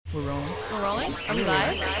We're rolling. We're rolling? Are we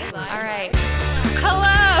live? All right.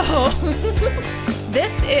 Hello.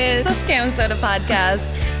 This is the Cam Soda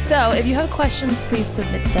Podcast. So if you have questions, please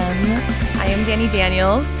submit them. I am Dani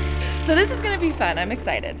Daniels. So this is going to be fun. I'm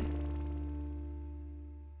excited.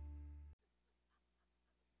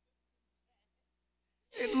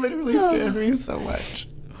 It literally scared me so much.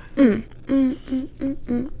 I'm going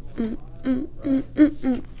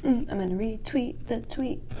to retweet the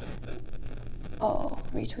tweet. Oh,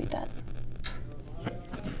 retweet that.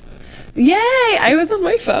 Yay! I was on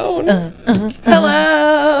my phone.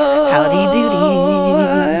 Hello.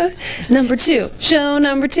 Howdy doody. Number two. Show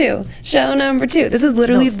number two. Show number two. This is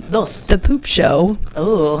literally Those. the poop show.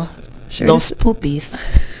 Oh, Sure. those poopies.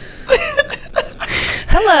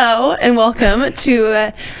 Hello and welcome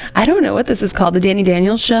to, I don't know what this is called, the Dani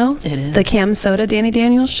Daniels show? It is. The Cam Soda Dani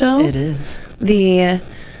Daniels show? It is. The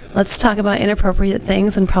let's talk about inappropriate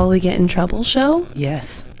things and probably get in trouble show?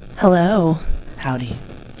 Yes. Hello. Howdy.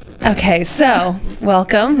 Okay, so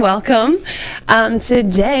welcome.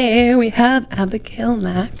 Today we have Abigail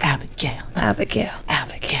Mac. Abigail.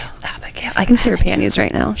 I can see her panties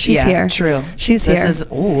right now. She's here. True. She's this here. Is,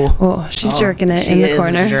 ooh. Oh, she's jerking it in the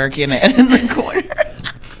corner. She is jerking it in the corner.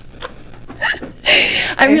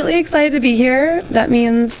 I'm really excited to be here. That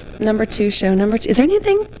means number two, show number two. Is there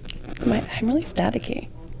anything? I'm really staticky.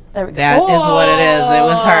 That is what it is. It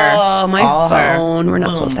was her. Oh, my All phone. her. We're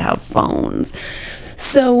not supposed to have phones.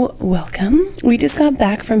 So, welcome. We just got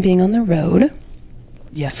back from being on the road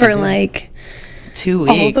Yes. for we did. like 2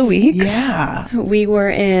 weeks. all the weeks. Yeah. We were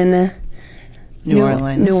in New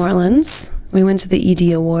Orleans. New Orleans. We went to the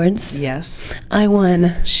ED Awards. Yes. I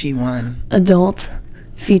won She won. Adult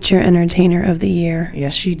Feature Entertainer of the Year.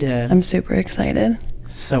 Yes, she did. I'm super excited.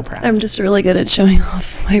 So proud. I'm just really good at showing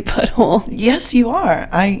off my butthole. Yes, you are.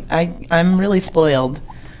 I'm really spoiled.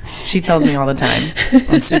 She tells me all the time.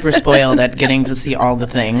 I'm super spoiled at getting to see all the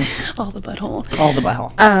things. All the butthole. All the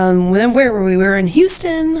butthole. Then where were we? We were in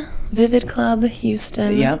Houston, Vivid Club,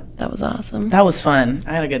 Houston. Yep. That was awesome. That was fun.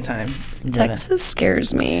 I had a good time. Texas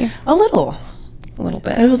scares me A little. a little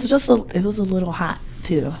bit. It was a little hot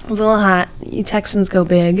too. It was a little hot. You Texans go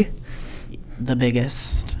big. The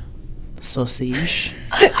biggest sausage.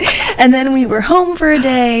 And then we were home for a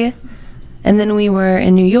day. And then we were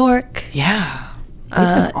in New York. Yeah. We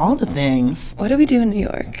did all the things. What did we do in New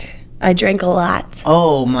York? I drank a lot.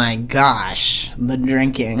 Oh my gosh. The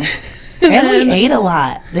drinking. And we ate a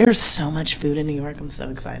lot. There's so much food in New York. I'm so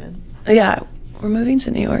excited. Yeah, we're moving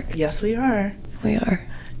to New York. Yes, we are. We are.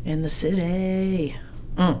 In the city.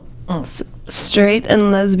 Straight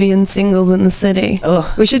and lesbian singles in the city.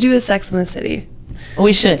 Ugh. We should do a Sex in the City.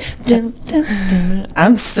 We should. Dun, dun, dun.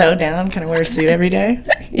 I'm so down. Can I wear a suit every day?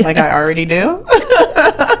 Yes. Like I already do?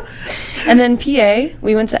 And then PA,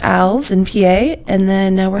 we went to Al's in PA, and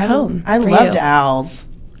then now we're home. I for loved you. Al's.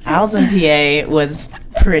 Al's in PA was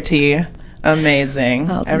pretty amazing.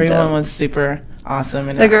 Al's is Everyone dope. was super awesome.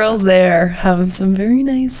 And The girls there have some very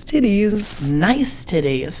nice titties. nice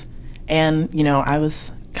titties. And, you know, I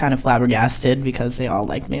was kind of flabbergasted because they all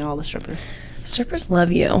liked me, all the strippers. Strippers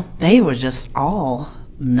love you. They were just all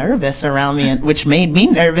nervous around me, which made me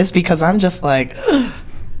nervous because I'm just like...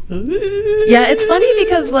 Yeah, it's funny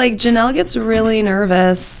because like Jenell gets really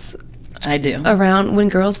nervous I do. around when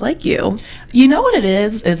girls like you. You know what it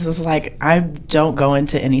is? It's just like I don't go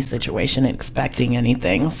into any situation expecting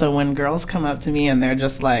anything. So when girls come up to me and they're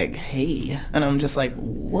just like, "Hey," and I'm just like,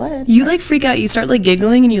 "What?" You like freak out. You start like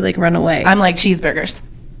giggling and you like run away. I'm like cheeseburgers.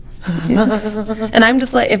 And I'm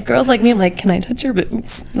just like, if girls like me, I'm like, can I touch your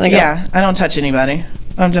boobs? Like, Yeah, I don't touch anybody.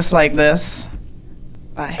 I'm just like this.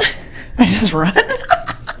 Bye. I just run.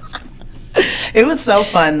 It was so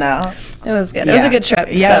fun though. it was good. It was a good trip.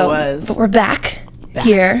 Yeah, So, it was. But we're back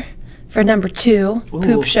here for number 2 poop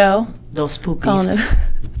Ooh. show. Those Calling poopies.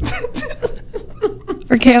 it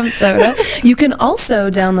for Cam Soda. You can also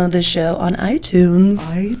download the show on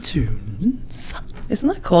iTunes. iTunes. Isn't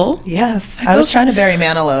that cool? Yes, I was trying to Barry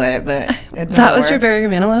Manilow it, but it didn't That was your work. Barry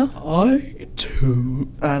Manilow?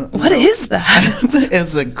 iTunes. What is that?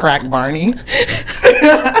 It's a crack Barney.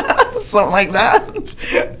 Something like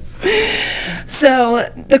that. So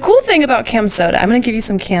the cool thing about Cam Soda, I'm going to give you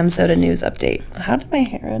some Cam Soda news update. How did my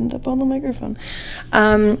hair end up on the microphone?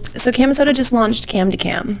 So Cam Soda just launched Cam to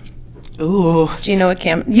Cam. Ooh. Do you know what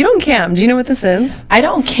Cam? You don't Cam. Do you know what this is? I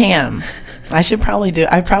don't cam. I should probably do.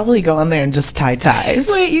 I probably go on there and just tie ties.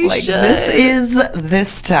 Wait, you like, should. This is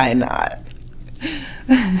this tie knot.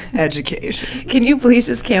 Education. Can you please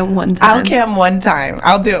just Cam one time? I'll cam one time.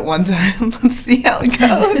 I'll do it one time. Let's see how it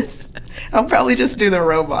goes. I'll probably just do the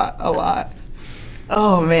robot a lot.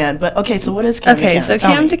 Oh man, but okay. So what is Cam? Okay, to so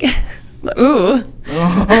Tell Cam me. to Ooh.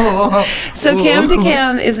 So Cam to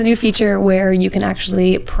Cam is a new feature where you can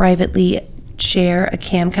actually privately share a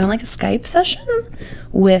cam, kind of like a Skype session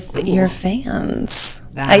with your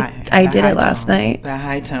fans. I did it last night. The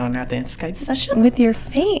high tone at the Skype session? With your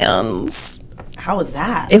fans. How was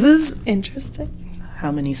that? It was interesting.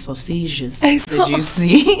 How many sausages did you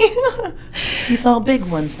see? You saw big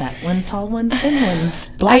ones, fat ones, tall ones, thin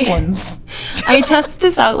ones, black ones. I tested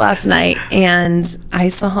this out last night, and I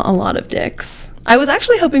saw a lot of dicks. I was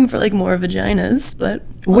actually hoping for like more vaginas, but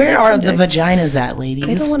where are the vaginas at, ladies?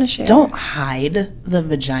 They don't want to share. Don't hide the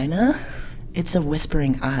vagina. It's a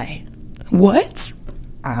whispering eye. What?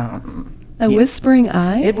 A whispering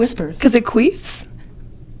eye? It whispers. Because it queefs?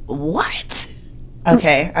 What?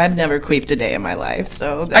 Okay, I've never queefed a day in my life,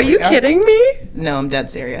 so... Are you kidding me? No, I'm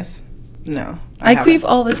dead serious. No. I queef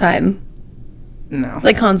all the time. No.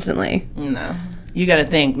 Like constantly. No. You gotta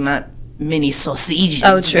think, not many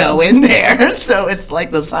sausages true. go in there, so it's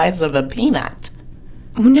like the size of a peanut.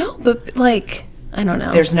 No, but like, I don't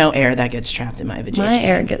know. There's no air that gets trapped in my vagina. My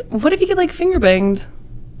air what if you get like finger banged?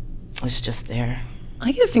 It's just there.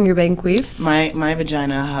 I get finger bang queefs. My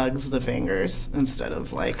vagina hugs the fingers instead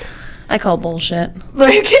of like... I call bullshit.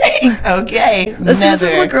 Okay. This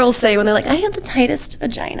is what girls say when they're like, I have the tightest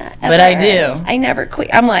vagina ever. But I do. I never queef.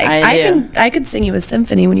 I'm like, I could sing you a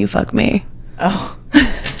symphony when you fuck me. Oh.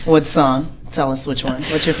 What song? Tell us which one.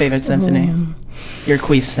 What's your favorite symphony? Your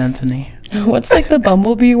queef symphony. What's like the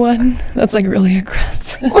Bumblebee one? That's like really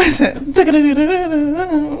aggressive. What is it?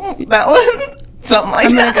 That one? Something like that.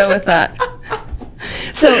 I'm going to go with that.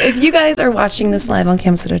 So if you guys are watching this live on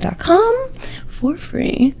camsoda.com for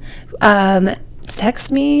free,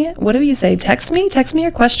 text me. What do you say? Text me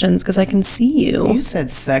your questions because I can see you. You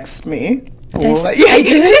said sex me. I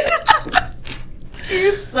did.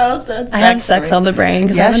 You so said sex. I have sex on the brain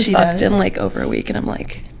because I haven't fucked does. in like over a week, and I'm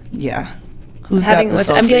like, yeah. Who's got the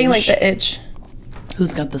sausage? I'm getting like the itch.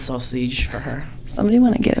 Who's got the sausage for her? Somebody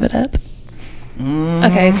want to give it up?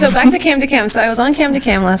 Okay, so back to Cam. So I was on Cam to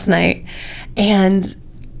Cam last night, and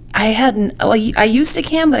I used to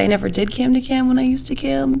cam, but I never did Cam to Cam when I used to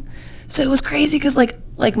cam. So it was crazy because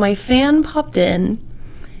like my fan popped in,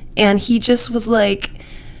 and he just was like,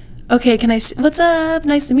 okay, what's up?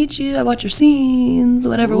 Nice to meet you. I watch your scenes,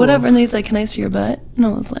 whatever. And then he's like, can I see your butt? And I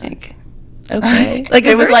was like, okay. Like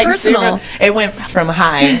it was very like personal. It went from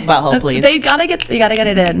hi, butthole, please. They gotta get it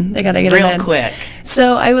in. They gotta get it in. Real quick.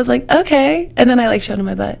 So I was like, okay. And then I like showed him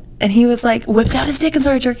my butt. And he was like, whipped out his dick and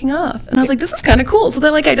started jerking off. And I was like, this is kind of cool. So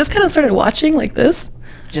then like I just kind of started watching like this.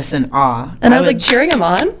 Just in awe. And I was like cheering him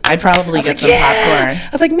on. I'd probably get some popcorn. I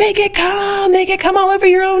was like, make it come all over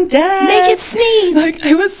your own deck. Make it sneeze. Like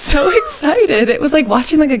I was so excited. It was like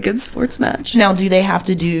watching like a good sports match. Now, do they have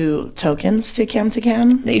to do tokens to cam to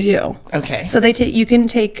cam? They do. Okay. So you can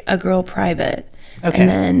take a girl private. Okay. And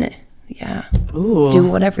then do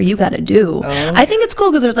whatever you gotta do. Oh. I think it's cool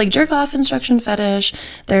because there's like jerk off instruction fetish.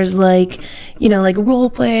 There's like, like role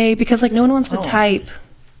play because like no one wants to type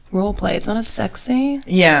role play. It's not as sexy.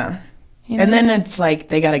 Yeah. And then it's like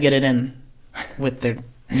they got to get it in with their,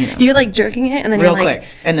 You're like jerking it and then real you're like... quick.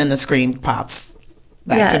 And then the screen pops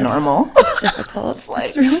back to normal. It's difficult.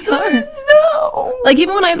 It's really hard. No. Like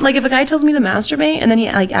even when if a guy tells me to masturbate and then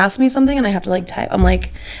he like asks me something and I have to like type, I'm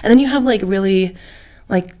like, and then you have like really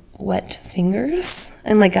like wet fingers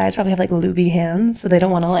and like guys probably have like lubey hands so they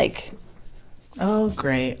don't want to like... Oh,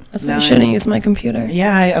 great. That's why you shouldn't use my computer.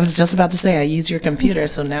 Yeah, I was just about to say I use your computer,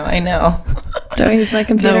 so now I know. Don't use my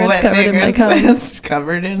computer. It's covered in my cum. It's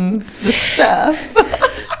covered in the stuff.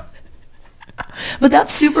 But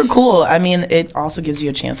that's super cool. I mean, it also gives you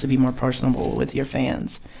a chance to be more personable with your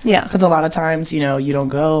fans. Yeah. Because a lot of times, you don't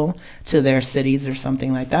go to their cities or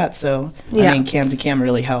something like that. So, I mean, cam to cam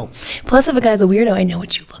really helps. Plus, if a guy's a weirdo, I know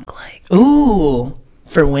what you look like. Ooh.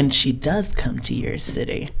 For when she does come to your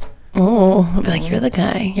city. Oh, I'll be like, you're the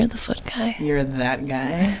guy. You're the foot guy. You're that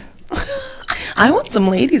guy. I want some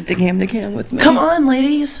ladies to cam with me. Come on,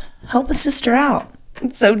 ladies. Help a sister out.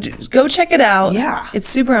 So go check it out. Yeah. It's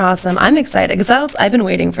super awesome. I'm excited because I've been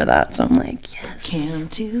waiting for that. So I'm like, yes. Cam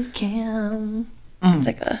to cam. It's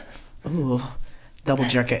like a... Ooh. Double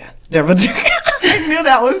jerk it. Double jerk it. I knew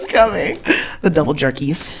that was coming. The double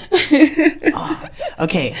jerkies. Oh,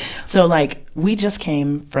 okay. So, we just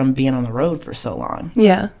came from being on the road for so long.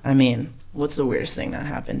 Yeah. I mean, what's the weirdest thing that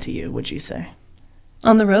happened to you, would you say?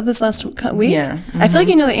 On the road this last week? Yeah. Mm-hmm. I feel like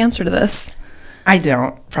you know the answer to this. I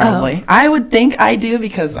don't, probably. Oh. I would think I do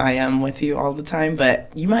because I am with you all the time,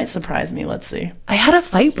 but you might surprise me. Let's see. I had a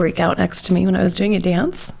fight break out next to me when I was doing a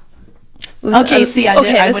dance. Okay, see, I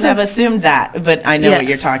wouldn't have assumed that, but I know what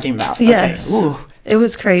you're talking about. Yes. Okay. Ooh. It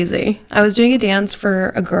was crazy. I was doing a dance for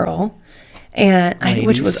a girl, and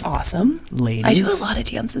which was awesome. Ladies. I do a lot of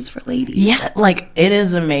dances for ladies. Yeah, like it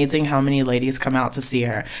is amazing how many ladies come out to see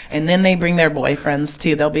her, and then they bring their boyfriends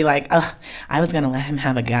too. They'll be like, I was gonna let him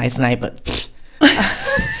have a guy's night, but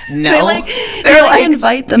no, they like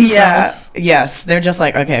invite themselves. Yeah, yes, they're just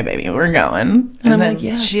like, okay, baby, we're going, and I'm then like,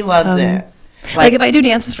 yes, she loves it. Like if I do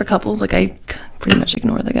dances for couples, like I pretty much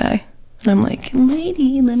ignore the guy, and I'm like,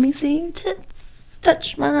 lady, let me see your tits,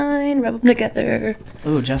 touch mine, rub them together.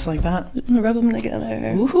 Ooh, just like that. Rub them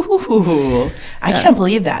together. Ooh, I can't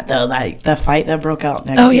believe that though. Like the fight that broke out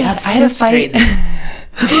next. Oh yeah, I had a fight.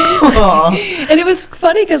 And it was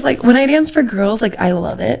funny because like when I dance for girls, like I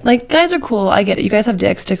love it. Like guys are cool, I get it. You guys have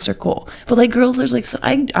dicks, dicks are cool. But like girls, there's like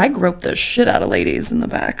I grope the shit out of ladies in the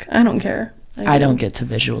back. I don't care. I don't get to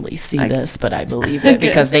visually see this, but I believe it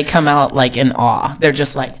because they come out like in awe. They're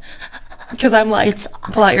just like, because I'm like,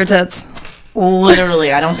 pull out your tits.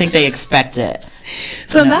 Literally, I don't think they expect it.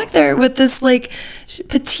 So I'm back there with this like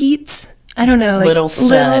petite, I don't know, like little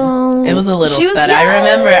stud. It was a little stud.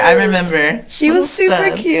 I remember. She was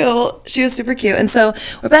super cute. And so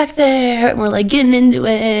we're back there and we're like getting into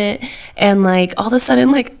it, and like all of a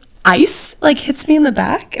sudden like ice like hits me in the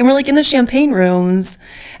back, and we're like in the champagne rooms,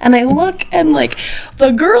 and I look and like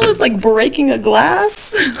the girl is like breaking a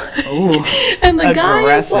glass. Ooh, and the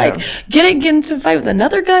guy is like getting into a fight with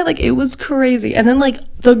another guy. Like it was crazy. And then like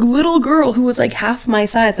the little girl who was like half my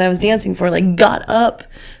size that I was dancing for like got up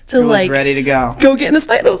to like ready to go get in this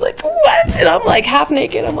fight. And I was like, what? And I'm like half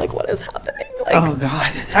naked. I'm like, what is happening? Like, oh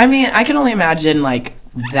god. I mean, I can only imagine like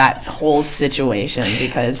that whole situation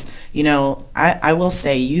because, you know, I will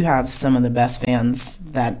say you have some of the best fans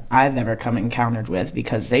that I've ever come encountered with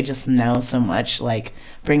because they just know so much, like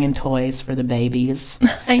bringing toys for the babies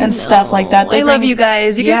and stuff like that. I love you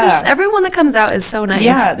guys. You guys are everyone that comes out is so nice.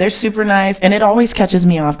 Yeah, they're super nice, and it always catches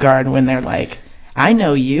me off guard when they're like, I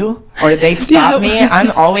know you, or they stop me.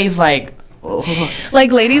 I'm always like, oh.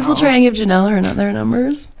 Like ladies will try and give Jenell their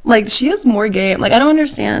numbers. Like she has more game. Like I don't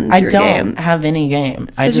understand. I don't have any game.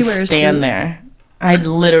 I just stand there. I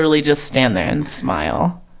literally just stand there and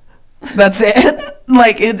smile. That's it.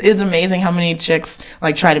 Like it is amazing how many chicks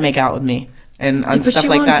like try to make out with me and stuff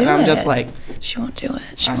like that. And I'm just like, she won't do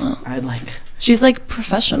it. She won't. She's like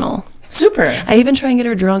professional. Super. I even try and get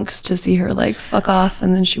her drunks to see her like fuck off,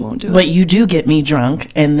 and then she won't do it. But you do get me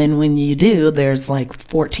drunk, and then when you do, there's like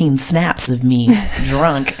 14 snaps of me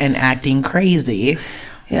drunk and acting crazy.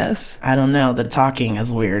 Yes. I don't know. The talking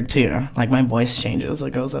is weird too. Like my voice changes.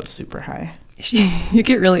 It goes up super high. You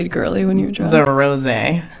get really girly when you're drunk. The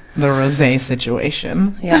rosé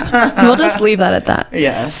situation. Yeah. We'll just leave that at that.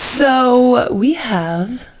 Yes. So we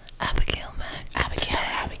have Abigail Mac. Abigail.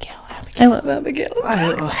 I love Abigail.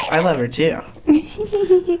 I love her too.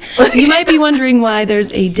 You might be wondering why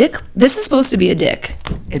there's a dick. This is supposed to be a dick.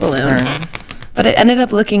 It's balloon. Sperm. But it ended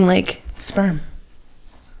up looking like sperm.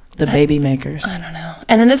 The baby makers. I don't know.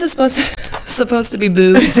 And then this is supposed to be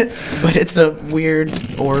boobs. But it's a weird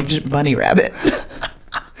orbed bunny rabbit.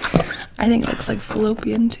 I think it looks like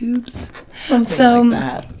fallopian tubes. Something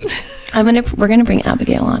like that. We're gonna bring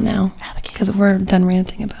Abigail on now. Because we're done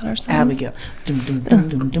ranting about ourselves. Abigail.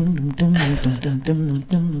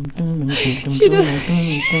 She does.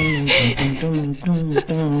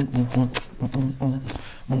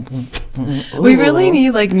 We really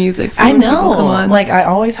need like music. I know. Come on. Like I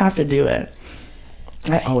always have to do it.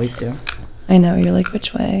 I always do. I know. You're like,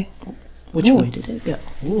 which way? Which way did it go?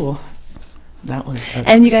 Ooh. That was.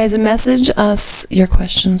 And you guys message us your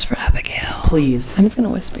questions for Abigail. Please. I'm just going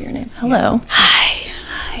to whisper your name. Hello. Yeah.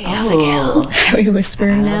 Hi, Abigail. Are we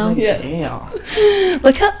whispering now? Yeah.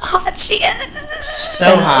 Look how hot she is.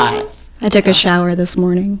 So hot. I took a shower this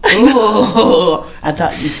morning. Ooh. I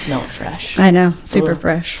thought you smelled fresh. I know. Super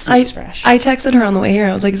fresh. I texted her on the way here.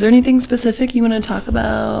 I was like, is there anything specific you want to talk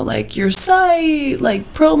about? Like your site,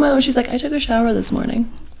 like promo? She's like, I took a shower this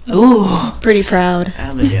morning. Ooh. Pretty proud.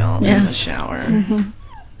 Abigail in the shower. Mm-hmm.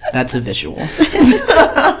 That's a visual.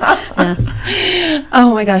 Yeah.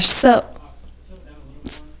 Oh my gosh. So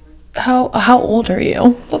how old are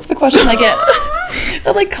you? That's the question I get.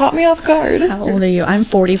 That like caught me off guard. How old are you? I'm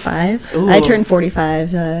 45. Ooh. I turned 45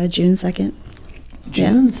 June 2nd.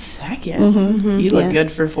 June 2nd? Mm-hmm. You look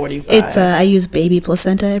good for 45. It's I use baby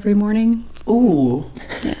placenta every morning. Ooh.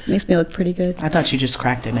 Yeah, it makes me look pretty good. I thought you just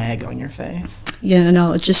cracked an egg on your face. Yeah,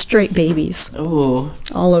 no, it's just straight babies. Ooh.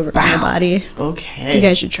 All over my body. Okay. You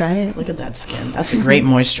guys should try it. Look at that skin. That's a great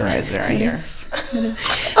moisturizer right here.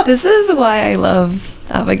 This is why I love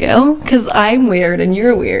Abigail, because I'm weird and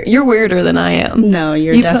you're weird. You're weirder than I am. No,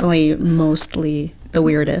 you're definitely mostly the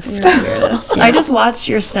weirdest. I just watched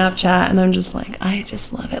your Snapchat and I'm just like, I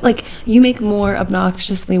just love it. Like, you make more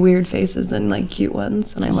obnoxiously weird faces than like cute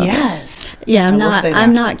ones, and I love it. Yeah, I will say that.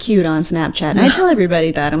 I'm not cute on Snapchat. And I tell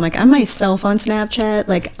everybody that. I'm like, I'm myself on Snapchat.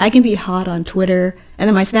 Like, I can be hot on Twitter, and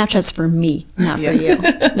then my Snapchat's for me, not for you.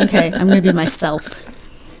 Okay, I'm gonna be myself.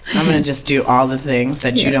 I'm gonna just do all the things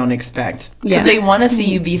that you don't expect because Yeah. they want to see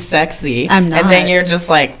you be sexy. I'm not. and then you're just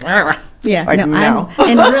like, Yeah, like, no.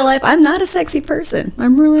 in real life, I'm not a sexy person.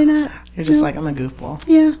 I'm really not. You're just like, I'm a goofball.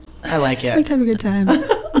 Yeah, I like I like it. to have a good time.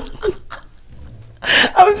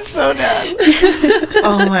 I'm so done.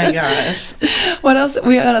 Oh my gosh. What else?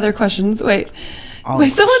 We got other questions. Wait, All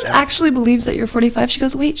someone questions. actually believes that you're 45. She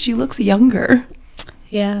goes, wait, she looks younger.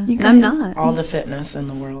 Yeah, You I'm guys- not. All the fitness in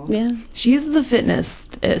the world. Yeah. She's the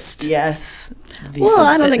fitnessist. Yes. The Well,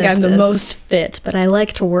 I don't think I'm the fitnessist. most fit, but I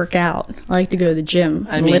like to work out. I like to go to the gym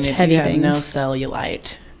I and mean, lift if heavy you have things. no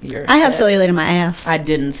cellulite, you're I have fit. cellulite in my ass. I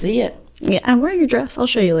didn't see it. Yeah, I'm wearing a dress. I'll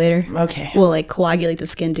show you later. Okay. We'll like coagulate the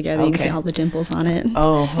skin together. You can Okay. see all the dimples on it.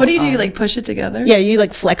 Oh. What do? You like push it together? Yeah, you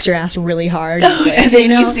like flex your ass really hard. And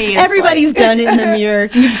then you see it's Everybody's done it in the mirror.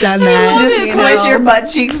 You've done that. just you twitch know? your butt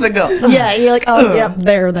cheeks and go. Yeah, you're like, oh, yep,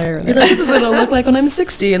 there. This is what it'll look like when I'm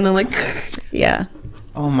 60, and then like, Yeah.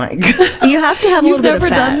 Oh my god. You have to have a you've little bit never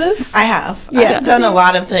of fat. done this. I have. Yeah. I've done a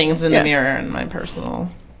lot of things in Yeah. the mirror in my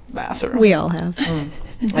personal bathroom. We all have.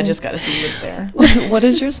 I just got to see what's there. What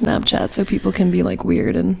is your Snapchat so people can be like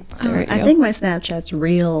weird and stare at you? I think my Snapchat's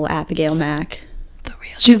real Abigail Mac. the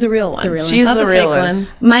real. She's the real one. The real one. She's Not the fake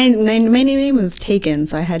realest. My name was taken,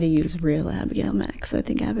 so I had to use real Abigail Mac. So I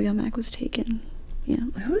think Abigail Mac was taken. Yeah.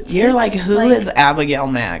 You're like, who is Abigail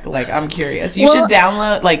Mac? Like, I'm curious. You Well- should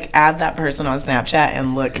download, like, add that person on Snapchat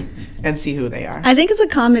and look and see who they are. I think it's a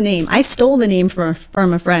common name. I stole the name from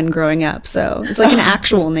a friend growing up, so it's like an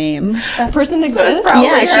actual name. That person exists. probably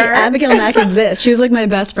Yeah, her. Abigail Mac exists. She was like my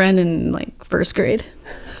best friend in like first grade.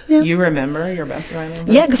 You remember your best friend?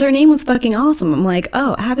 Yeah, because her name was fucking awesome. I'm like,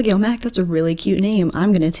 oh, Abigail Mac, that's a really cute name.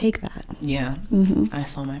 I'm gonna take that. Yeah. I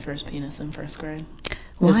saw my first penis in first grade.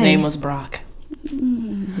 His Why? name was Brock.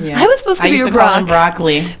 Yeah. I was supposed to be used your to call him Brock.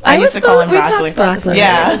 broccoli. I I used was to call him we broccoli. talked about this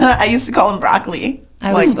Yeah, I used to call him broccoli.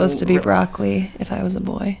 I was Like, supposed to be broccoli if I was a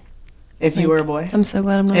boy. If you were a boy. I'm so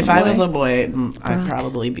glad I'm not If a boy. I was a boy, I'd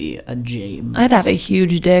probably be a James. I'd have a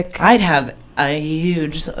huge dick. I'd have a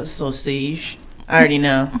huge sausage. I already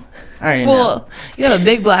know. know. Well, you have a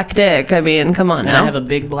big black dick. I mean, come on And now. I have a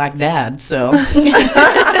big black dad, so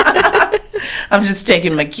I'm just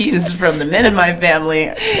taking my cues from the men in my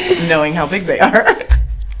family, knowing how big they are.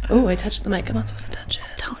 Oh, I touched the mic. I'm not supposed to touch it.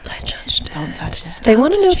 Don't touch it. Don't touch it. They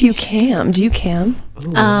want to know if you cam. Do you cam?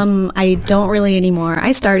 I don't really anymore.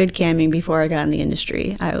 I started camming before I got in the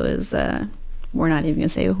industry. I was we're not even gonna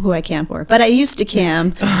say who I cam for, but I used to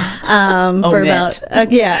cam for Omit. about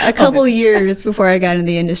a couple years before I got in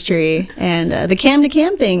the industry. And the cam to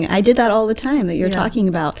cam thing, I did that all the time that you're talking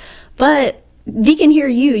about. But they can hear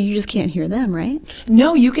you, you just can't hear them, right?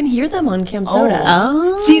 No, you can hear them on Cam Soda.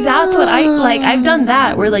 Oh. See, that's what I like. I've done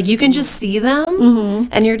that where like you can just see them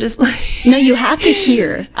and you're just like. No, you have to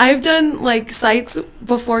hear. I've done like sites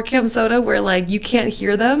before Cam Soda where like you can't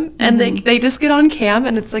hear them and they just get on cam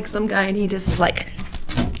and it's like some guy and he just is like.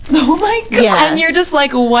 Oh my god. Yeah. And you're just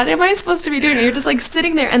like, what am I supposed to be doing? And you're just like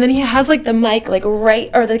sitting there, and then he has like the mic like right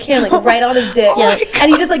or the cam like right on his dick,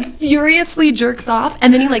 and he just like furiously jerks off,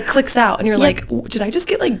 and then he like clicks out, and you're like, did I just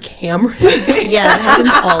get like camera? Yeah, that happens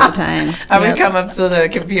all the time. I would Yep. come up to the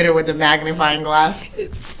computer with a magnifying glass.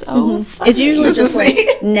 It's so funny. It's usually Just to just like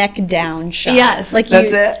see. neck down shot. Yes. like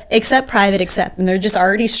That's it? Accept private, accept, and they're just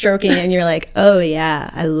already stroking it, and you're like, oh yeah,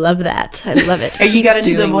 I love that. I love it. And you gotta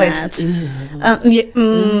do the Doing voice.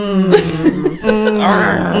 that.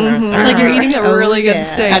 Like you're eating a really good yeah.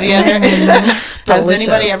 steak. Have you ever? Has Delicious.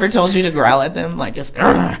 anybody ever told you to growl at them? Like just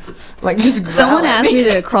growl Someone at asked me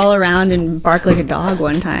to crawl around and bark like a dog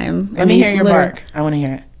one time. Let me hear your bark. I want to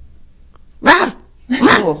hear it.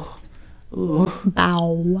 Ooh. Ooh.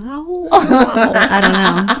 Bow wow. I don't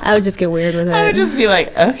know. I would just get weird with I would it. just be like,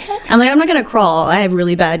 okay. I'm like, I'm not gonna crawl. I have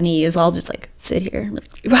really bad knees, so I'll just like sit here.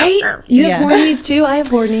 Right? You Yeah. have poor knees too? I have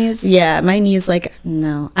poor knees. Yeah, my knees like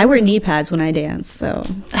no. I wear knee pads when I dance, so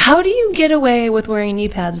How do you get away with wearing knee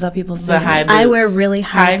pads without people seeing The high it? boots. I wear really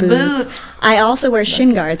high boots. I also wear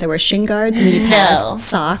shin guards. I wear shin guards, knee pads, No.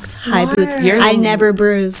 socks, high boots. You're- I never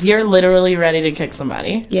bruise. You're literally ready to kick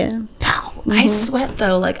somebody. Yeah. I sweat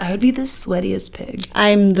though. Like I would be the sweatiest pig.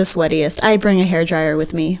 I'm the sweatiest. I bring a hairdryer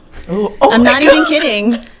with me. Ooh. Oh I'm my not God. even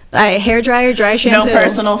kidding. Hair dryer, dry shampoo. No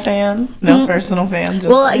personal fan. No personal fan. Just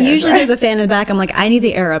Well, hair usually dryer. there's a fan in the back. I'm like, I need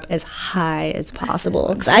the air up as high as possible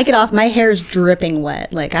because I get off. My hair's dripping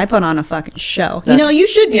wet. Like I put on a fucking show. You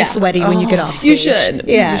should be sweaty when you get off stage. You should.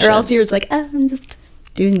 Yeah, You or should. else you're just like, I'm just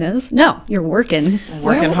doing this. No, you're working.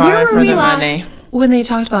 working Where hard were for we the last money. when they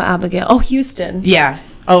talked about Abigail? Oh, Houston. Yeah.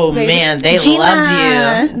 Oh man, they Gina. loved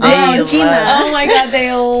you. Oh, Gina. Oh my God,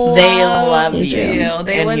 they loved you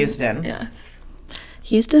They in went, Houston. Yes,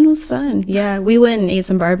 Houston was fun. Yeah, we went and ate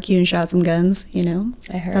some barbecue and shot some guns.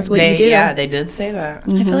 I heard. That's what you do. Yeah, they did say that.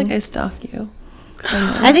 I feel like I stalk you.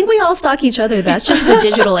 I think we all stalk each other. That's just the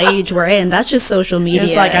digital age we're in. That's just social media.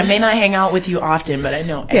 It's like I may not hang out with you often, but I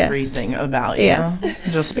know everything about you. Yeah.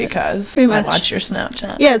 Just because Pretty I much. watch your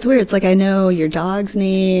Snapchat. Yeah, it's weird. It's like I know your dog's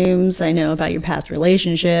names. I know about your past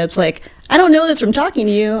relationships. Like I don't know this from talking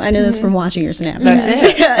to you. I know this from watching your Snapchat. That's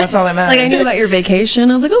it. That's all that matters. Like I knew about your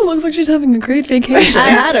vacation. I was like, oh, looks like she's having a great vacation. I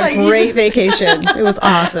had a great vacation. It was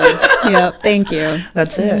awesome. Yep. Thank you.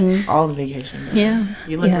 That's it. All the vacation days. Yeah.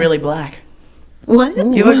 You look really black. What?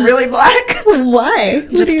 You look really black. Why? What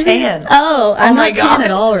do Just you mean? tan. Oh, I'm my not tan God.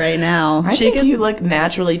 at all right now. I think you look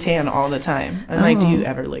naturally tan all the time. And like, do you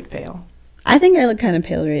ever look pale? I think I look kind of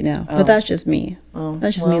pale right now, but that's just me. Oh,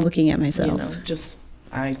 That's just me well, looking at myself. You know, just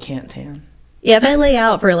I can't tan. Yeah, if I lay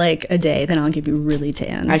out for like a day, then I'll get you really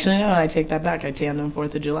tan. Actually, no, I take that back. I tanned on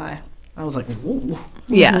 4th of July. I was like, whoa,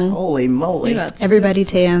 Yeah. holy moly! Everybody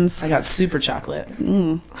tans. I got super chocolate.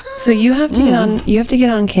 So you have to get on. You have to get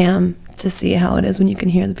on cam to see how it is when you can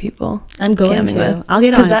hear the people. I'm going camming to. with. I'll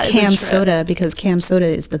get 'Cause on that is a Cam trip. Soda because Cam Soda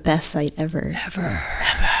is the best site ever.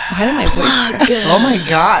 Why did my voice crack? Oh my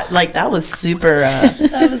god! Like that was super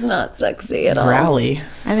That was not sexy at all. growly.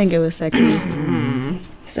 I think it was sexy.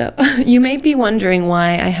 So you may be wondering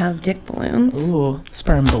why I have dick balloons. Ooh,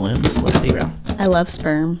 sperm balloons. Let's be real. I love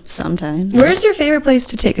sperm sometimes. Where's your favorite place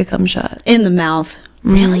to take a cum shot? In the mouth.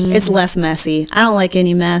 Really? It's less messy. I don't like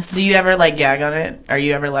any mess. Do you ever like gag on it? Are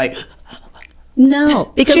you ever like?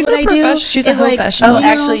 No, because She's what a I do she's a is like, professional. Oh, you know,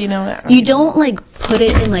 actually, you know what? you don't like put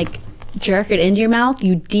it in like jerk it into your mouth.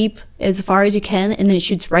 You deep as far as you can, and then it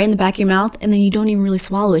shoots right in the back of your mouth, and then you don't even really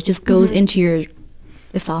swallow it. It just goes into your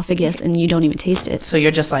esophagus, and you don't even taste it. So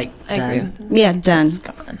you're just like I agree done. with that. Yeah, done. It's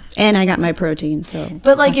gone. And I got my protein, so.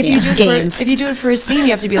 But like if yeah, you do it gains. for, if you do it for a scene,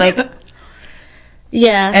 you have to be like,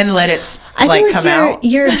 Yeah. And let it I like feel come like out.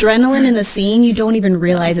 your adrenaline in the scene, you don't even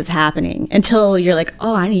realize it's happening until you're like,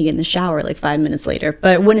 oh, I need to get in the shower like 5 minutes later.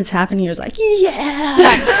 But when it's happening, you're just like,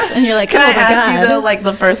 yes. And you're like, Can oh I my ask God. you though, like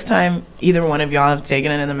the first time either one of y'all have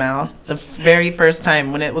taken it in the mouth, the very first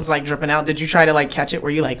time when it was like dripping out, did you try to like catch it? Were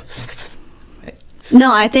you like?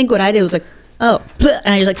 No, I think what I did was like, oh,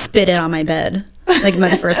 and I just like spit it on my bed. Like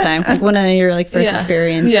the first time, like one of your like first Yeah.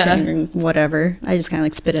 experience, Yeah. or whatever. I just kind of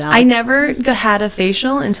like spit it out. I never had a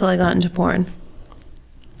facial until I got into porn.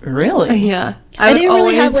 Really? Yeah. I would didn't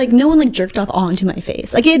really have always- like no one like jerked off onto my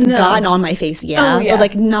face. Like it's No. gotten on my face, yeah, Oh, yeah. but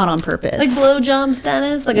like not on purpose. like blowjob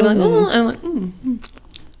status. Like I'm like, oh, and I'm like,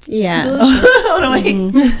 yeah. Oh no,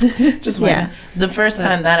 wait. Just wait. Yeah. The first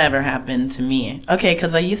time that ever happened to me. Okay,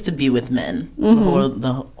 because I used to be with men before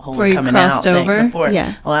the whole Before you coming crossed out over? thing. Before,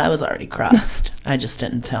 Yeah. Well, I was already crossed. I just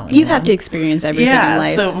didn't tell anyone. You have to experience everything in Yeah.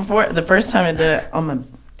 life. So before the first time I did it on my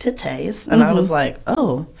titties, and I was like,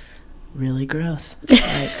 oh, really gross.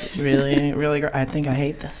 Like really, really gross. I think I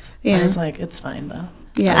hate this. Yeah. I was like, it's fine though.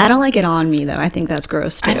 Yeah, I don't like it on me though. I think that's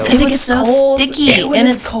gross too. I think it's so sticky, when and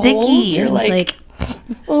it's it's cold, sticky. you're It's like,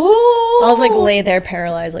 I was like lay there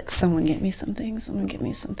paralyzed, like someone get me something, someone get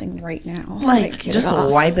me something right now. like get it just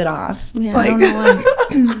off. wipe it off. Yeah, like, I don't know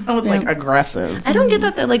why. I was like aggressive. I don't get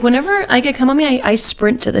that though. Like whenever I get cum on me, I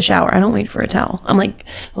sprint to the shower. I don't wait for a towel. I'm like,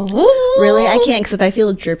 oh. Really, I can't because if I feel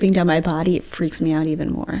it dripping down my body, it freaks me out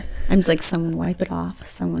even more. I'm just like, someone wipe it off.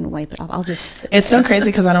 Someone wipe it off. I'll just. Sit It's so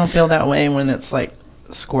crazy because I don't feel that way when it's like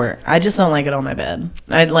squirt. I just don't like it on my bed.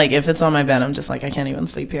 I like if it's on my bed, I'm just like I can't even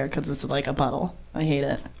sleep here because it's like a puddle. I hate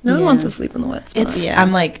it. No one wants to sleep in the wet spot. It's. Yeah.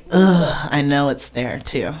 I'm like, ugh. I know it's there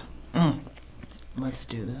too. Let's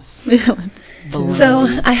do this. So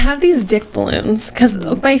I have these dick balloons because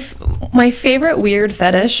my favorite weird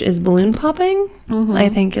fetish is balloon popping. I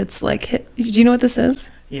think it's like. Do you know what this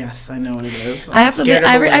is? Yes, I know what it is. I have to. Scared of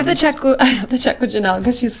I have to balloons. check. I have to check with Jenell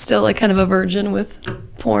because she's still like kind of a virgin with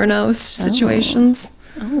porno situations.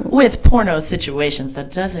 With porno situations.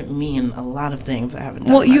 That doesn't mean a lot of things I haven't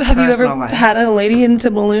done. Well, in my have you ever personal life. had a lady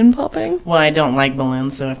into balloon popping? Well, I don't like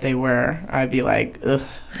balloons, so if they were, I'd be like, ugh,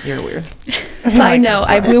 you're weird. Side note: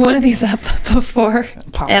 I blew one of these up before,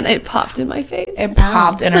 Popped. and it popped in my face. It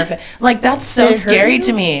popped in her face. Like that's so Did it hurt scary you?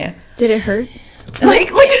 to me. Did it hurt?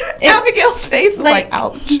 Like Abigail's face was like,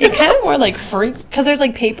 ouch. It kind of more like freaked because there's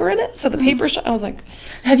like paper in it. So the paper I was like,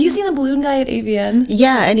 have you seen the balloon guy at AVN?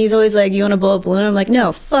 Yeah, and he's always like, you want to blow a balloon? I'm like,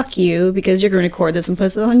 no, fuck you, because you're going to record this and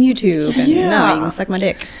put it on YouTube. And no, you can suck my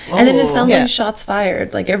dick. And then it sounds like shots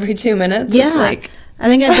fired like every 2 minutes. Yeah. It's like, I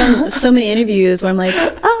think I've done so many interviews where I'm like,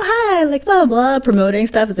 oh, hi, like, blah, blah, promoting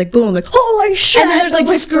stuff. It's like, boom, I'm like, holy shit. And then there's like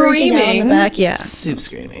freaking out screaming. in the back. Yeah. Soup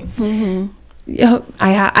screaming.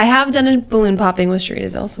 I have done a balloon popping with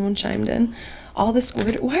Streeterville. Someone chimed in. All the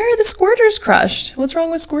why are the squirters crushed? What's wrong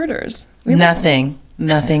with squirters? Nothing.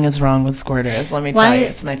 Nothing is wrong with squirters. Let me tell you,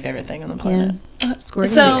 it's my favorite thing on the planet. Yeah.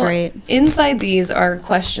 Squirting is great. Inside these are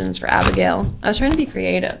questions for Abigail. I was trying to be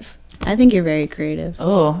creative. I think you're very creative.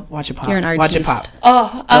 Oh, watch it pop. You're an Watch it artiste.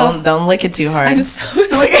 pop. Don't lick it too hard. I'm so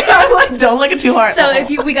I'm like, don't lick it too hard. So if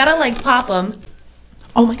we gotta like pop them.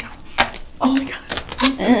 Oh my god. Oh my god.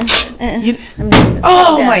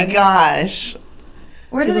 Oh my gosh.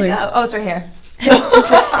 Where did it go? Oh, it's right here.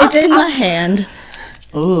 It's in my hand.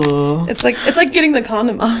 Ooh. It's like getting the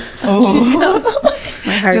condom off.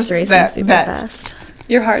 My heart's Just racing super fast.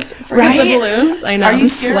 Your heart's right? The balloons. I know. Are you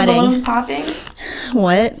scared sweating. of balloons popping?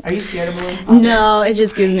 What? Are you scared of balloons popping? No, it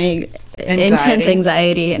just gives me intense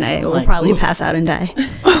anxiety, and I will Like, probably pass out and die.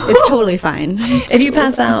 It's totally fine. If you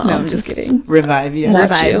pass out, No, I'm just kidding. Revive you.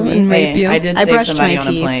 Revive you me. and rape you. I did I save brushed somebody my on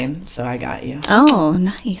a teeth. plane, so I got you. Oh,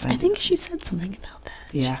 nice. I think she said something about that.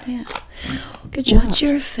 Yeah. Yeah. Good job. What's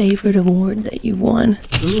your favorite award that you won?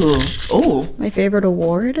 Ooh. Ooh. My favorite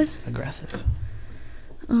award? Aggressive.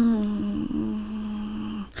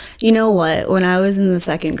 You know what? When I was in the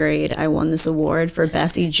 2nd grade, I won this award for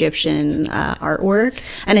best Egyptian artwork.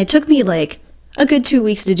 And it took me like a good 2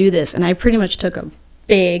 weeks to do this. And I pretty much took a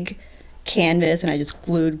big canvas and I just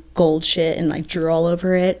glued gold shit and like drew all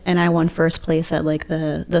over it. And I won first place at like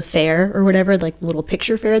the fair or whatever, like the little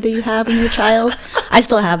picture fair that you have when you're a child. I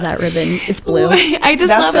still have that ribbon. It's blue. I just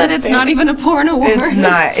That's love that her it's favorite. not even a porn award. It's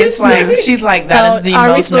not. It's like, she's like, that is the Are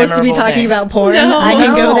most we supposed to be memorable talking thing. about porn? No. I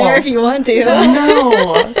can go No. there if you want to.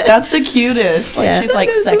 No. That's the cutest. Like, Yeah. she's like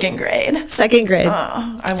 2nd grade. 2nd grade.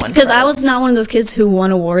 I won Because I first. was not one of those kids who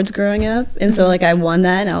won awards growing up, and so like I won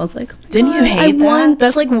that, and I was like, Didn't you "What? hate I won. that?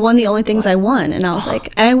 That's like one of the only things I won, and I was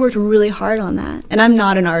like, I worked really hard on that, and I'm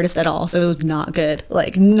not an artist at all, so it was not good,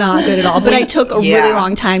 like not good at all. But I took a really Yeah.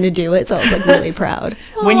 long time to do it, so I was like really proud.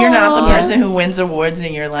 When you're not the person who wins awards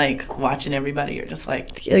and you're like watching everybody, you're just like,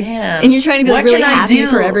 Like, damn. and you're trying to be like, what really can I happy do?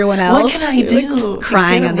 for everyone else. What can I You're, like, do? to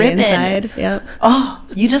crying get a on the ribbon? inside. Yep. Oh,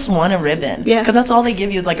 you just won a ribbon. Yeah. Because that's all they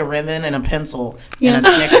give you is like a ribbon and a pencil Yeah. and a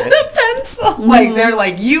Snickers. pencil. Like they're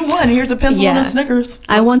like, you won. Here's a pencil and a Yeah. Snickers.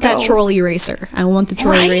 I want Let's that go. troll eraser. I want the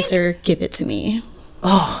troll Right? eraser. Give it to me.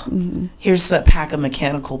 Oh, here's a pack of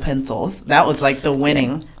mechanical pencils. That was like the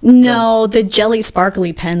winning. No, the jelly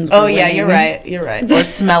sparkly pens. Oh were yeah, winning. you're right. You're right. Or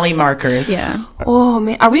smelly markers. Yeah. Oh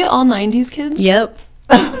man, are we all 90s kids? Yep.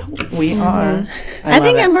 We are. I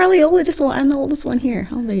think love I'm it. really the oldest one. I'm the oldest one here.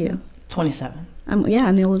 How old are you? 27. I'm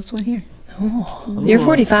the oldest one here. You're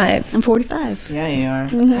 45. I'm 45. Yeah, you are.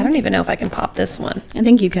 I don't even know if I can pop this one. I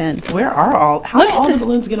think you can. Where are all? How do all the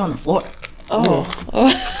balloons get on the floor? Oh.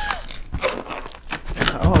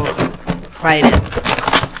 Oh, fight it.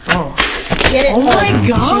 Oh. Get it. Oh my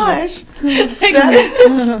gosh.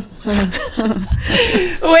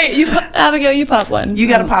 Wait, Abigail, you pop one. You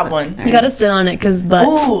gotta pop one. You gotta sit on it because butts.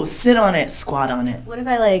 Oh, sit on it, squat on it. What if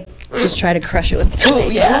I like just try to crush it with? Oh,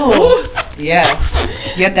 yeah. Oh,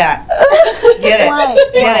 yes. Get that. Get it. Why?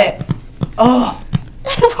 Get it. Oh.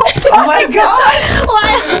 Oh my god.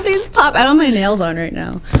 Why are these pop? I don't have my nails on right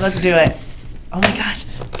now. Let's do it. Oh my gosh.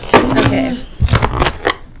 Okay.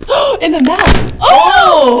 In the mouth.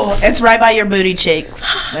 Oh, it's right by your booty cheek.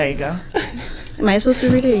 There you go. Am I supposed to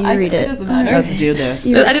read it? Or you read It it. doesn't matter. Let's do this.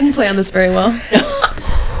 I didn't plan this very well.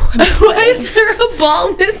 Why is there a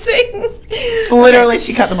ball missing? Literally,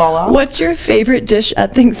 she cut the ball off. What's your favorite dish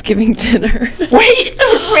at Thanksgiving dinner? Wait.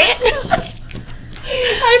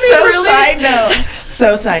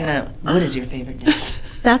 So side note. What is your favorite dish?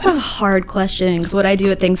 That's a hard question because what I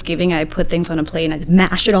do at Thanksgiving, I put things on a plate and I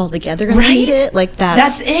mash it all together and Right? eat it. Like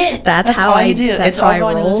That's it. That's how all I you do. That's It's how all I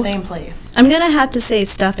going to the roll. same place. I'm gonna have to say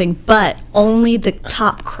stuffing, but only the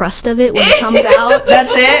top crust of it when it comes out.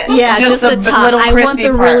 That's it. Yeah, just the top. little I want crispy the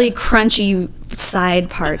part. really crunchy side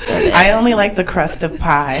parts of it. I only like the crust of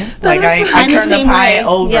pie. Like I I'm the turn the same pie way.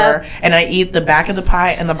 over Yep. and I eat the back of the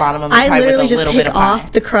pie and the bottom of the I pie with literally a just little pick bit of pie.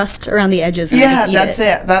 off the crust around the edges. And I Yeah, just eat that's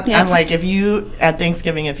it. Yeah. I'm like, if you at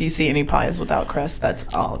Thanksgiving, if you see any pies without crust, that's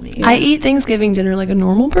all me. I eat Thanksgiving dinner like a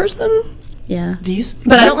normal person, Yeah. Do you?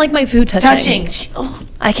 but I don't like my food touching. touching. Oh,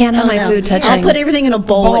 I can't have my No. food touching. I'll put everything in a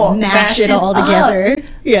bowl Bowl, and mash mash it it all up. together.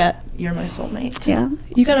 Yeah. you're my soulmate. Yeah.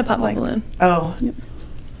 You gotta pop my balloon. Oh.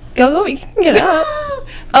 Go, you can get up.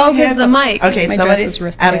 Oh, because the mic. Okay, My somebody, dress is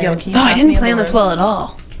ripped Abigail, there. can you Oh, I pass didn't me a plan this balloon? well at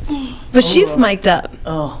all. But she's mic'd up.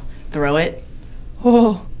 Oh, throw it.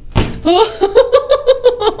 Oh.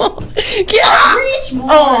 Reach more.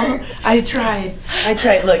 Oh, I tried.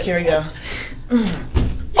 Look, here we go.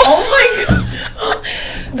 Oh my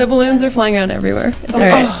god. The balloons are flying around everywhere. All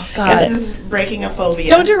right. Oh, Got this it. is breaking a phobia.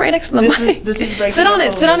 Don't do it right next to the mic. This is breaking Sit on a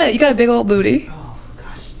it. Sit on phobia. it. You got a big old booty. Oh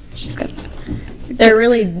gosh. She's got. They're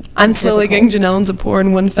really. I'm slowly getting difficult. Janelle into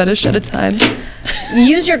porn one fetish at a time.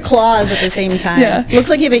 Use your claws at the same time. Yeah. Looks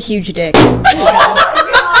like you have a huge dick.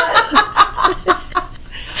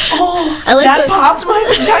 Oh, I like that the- popped my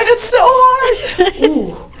vagina so hard.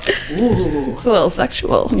 Ooh. It's a little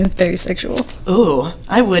sexual. It's very sexual. Ooh,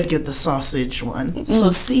 I would get the sausage one.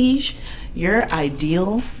 Sausage, your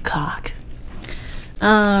ideal cock.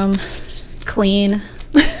 Clean.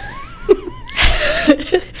 Look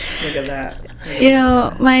at that. You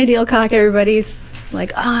know, my ideal cock, everybody's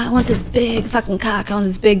like, oh, I want this big fucking cock. I want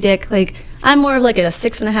this big dick. Like, I'm more of like a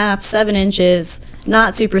 6.5, 7 inches,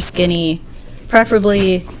 not super skinny,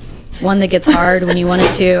 preferably one that gets hard when you want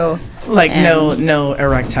it to. Like And- no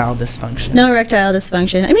erectile dysfunction. No erectile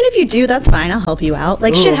dysfunction. I mean, if you do, that's fine. I'll help you out.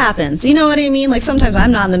 Like, shit Ooh. happens. You know what I mean? Like, sometimes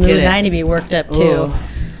I'm not in the mood Get it. and I need to be worked up, too. Ooh.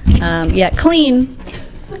 Yeah, clean.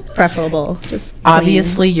 Preferable. Just clean.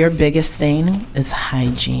 Obviously, your biggest thing is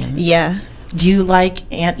hygiene. Yeah. Do you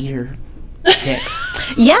like anteater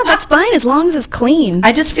dicks? Yeah, that's fine as long as it's clean.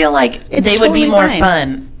 I just feel like It's they would be totally more fine.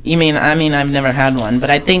 fun. I mean, I've never had one, but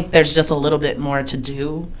I think there's just a little bit more to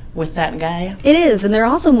do with that guy. It is, and they're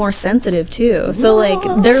also more sensitive too. So like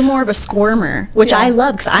they're more of a squirmer, which I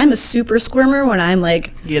love because I'm a super squirmer when I'm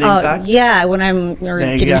like Getting fucked? Yeah, when I'm There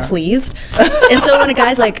you getting go. pleased. And so when a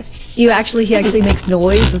guy's like, he actually makes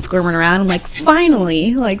noise and squirming around, I'm like,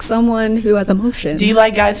 finally, like someone who has emotion. Do you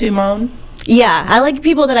like guys who moan? Yeah, I like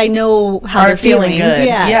people that I know how Are they're feeling good.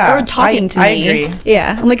 Yeah, or talking to I me. agree.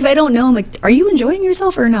 Yeah, I'm like, if I don't know, I'm like, are you enjoying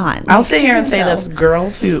yourself or not? I'll sit here and say So- this: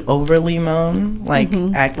 girls who overly moan, like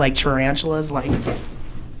Mm-hmm. act like tarantulas, like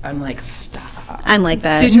I'm like, stop. I'm like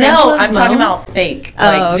that. Dude, No, Tarantulas I'm talking moan? about fake, Oh,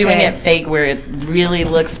 like doing okay. it fake where it really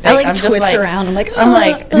looks fake. I like I'm twist just like, around. I'm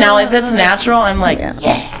like, now if it's natural, I'm like, Yeah.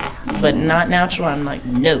 yeah, but not natural, I'm like,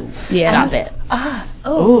 no, Yeah. stop it.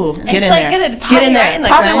 Ooh, get in like there. gonna pop Get in it there. right in the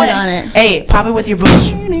Pop it ground. with, On it. Hey, pop it with your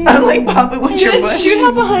bush. I'm like, pop it with your bush. Shoot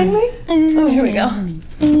out behind me. Oh, here we go.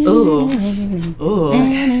 Ooh, ooh.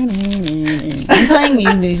 I'm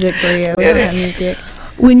playing music for you. We Get don't it. have music.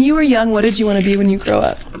 When you were young, what did you want to be when you grow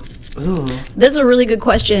up? Ooh. This is a really good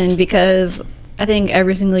question because I think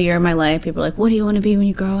every single year of my life, people are like, what do you want to be when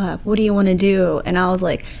you grow up? What do you want to do? And I was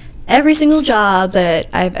like, every single job that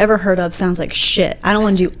I've ever heard of sounds like shit. I don't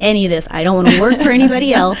want to do any of this. I don't want to work for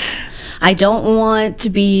anybody else. I don't want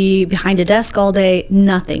to be behind a desk all day.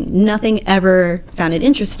 Nothing ever sounded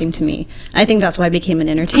interesting to me. I think that's why I became an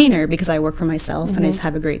entertainer, because I work for myself and I just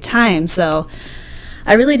have a great time. So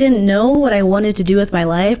I really didn't know what I wanted to do with my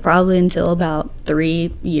life probably until about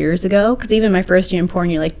 3 years ago. Because even my first year in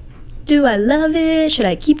porn, you're like, do I love it? Should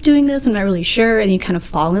I keep doing this? I'm not really sure. And you kind of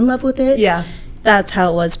fall in love with it. Yeah. That's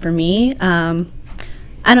how it was for me.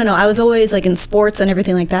 I don't know. I was always like in sports and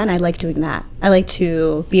everything like that, and I like doing that. I like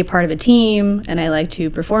to be a part of a team, and I like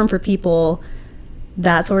to perform for people,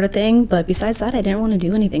 that sort of thing. But besides that, I didn't want to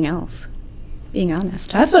do anything else, being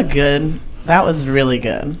honest. That was really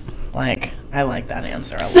good. Like, I like that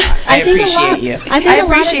answer a lot. I think appreciate you. I think a lot of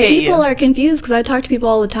appreciate people you. are confused because I talk to people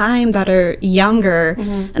all the time that are younger,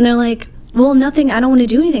 Mm-hmm. and they're like, well, nothing, I don't want to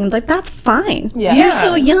do anything. I'm like, that's fine. Yeah. You're Yeah.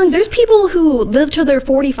 so young. There's people who live till they're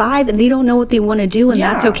 45 and they don't know what they want to do, and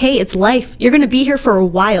that's Yeah. okay. It's life. You're going to be here for a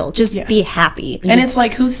while. Just Yeah. be happy. And it's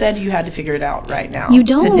like, who said you had to figure it out right now? You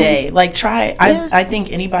don't. Today. Like, try. Yeah. I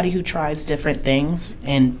think anybody who tries different things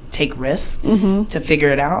and take risks Mm-hmm. to figure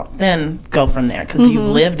it out, then go from there. Because you've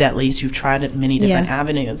lived, at least. You've tried it many different Yeah.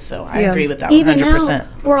 avenues. So I Yeah. agree with that even 100%. now,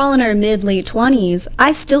 we're all in our late 20s.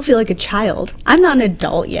 I still feel like a child. I'm not an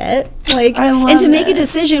adult yet. Like, I love and to make a it.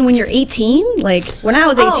 decision when you're 18, like when I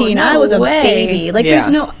was 18, no I was a way. baby. Like, Yeah.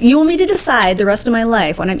 there's no, you want me to decide the rest of my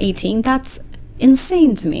life when I'm 18? That's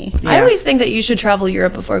insane to me. I Yeah. always think that you should travel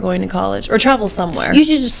Europe before going to college, or travel somewhere. You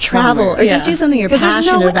should just travel or just do something you're 'Cause there's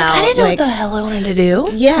passionate no, about. I didn't know like, what the hell I wanted to do.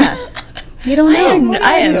 yeah. You don't know.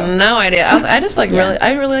 I had no idea. I just like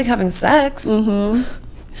I really like having sex.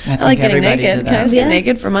 I I like getting everybody naked. did Can I that. just Yeah. get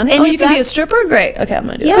naked for money? And Oh, if you can be a that- stripper? Great. Okay, I'm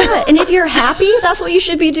gonna do that. Yeah, and if you're happy, that's what you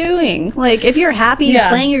should be doing. Like, if you're happy Yeah.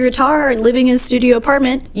 playing your guitar and living in a studio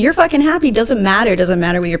apartment, you're fucking happy. Doesn't matter. Doesn't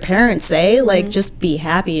matter what your parents say. Like, just be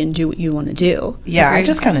happy and do what you want to do. Yeah, I Agreed.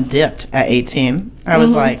 just kind of dipped at 18. I was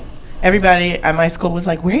like, everybody at my school was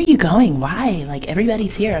like, where are you going? Why? Like,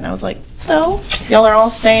 everybody's here. And I was like, so? Y'all are all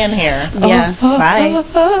staying here. Yeah. Bye.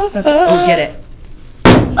 Get it.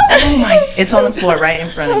 Oh my. It's on the floor right in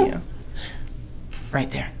front of you. Right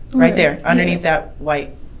there. Right there. Underneath that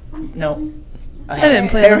white. No. Ahead. I didn't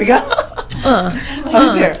play There we go.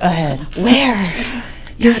 Right there. Ahead. Where?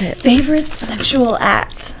 Your favorite sexual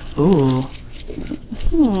act? Ooh.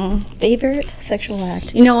 Favorite sexual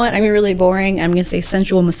act? You know what? I'm really boring. I'm gonna say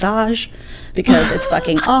sensual massage because it's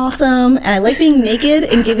fucking awesome, and I like being naked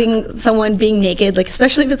and giving someone being naked, like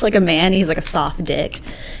especially if it's like a man, he's like a soft dick,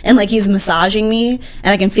 and like he's massaging me,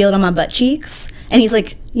 and I can feel it on my butt cheeks, and he's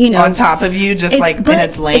like, you know, On top of you, just like, and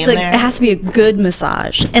it's laying like, there. It has to be a good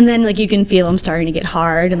massage, and then like you can feel him starting to get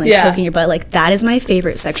hard and like poking your butt. Like that is my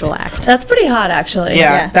favorite sexual act. That's pretty hot, actually.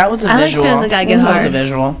 Yeah, that was a I visual. like feeling the guy get That was hard. a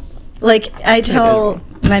visual. Like I tell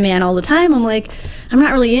my man all the time, I'm like, I'm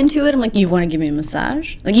not really into it. I'm like, you want to give me a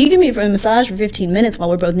massage? Like you give me a massage for 15 minutes while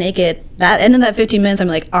we're both naked. That end of that 15 minutes, I'm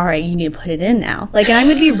like, all right, you need to put it in now. Like, and I'm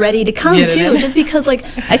gonna be ready to come Get it too, in. just because like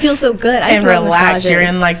I feel so good. I And love relax. You're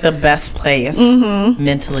massages. in like the best place,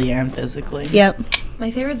 mentally and physically. Yep. My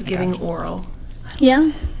favorite's giving oral.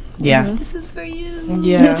 Yeah. Yeah. This is for you.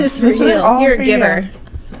 Yeah. This is for you. all You're for a you. giver.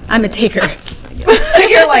 I'm a taker.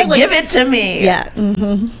 You're like, give it to me. Yeah.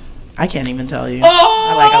 I can't even tell you.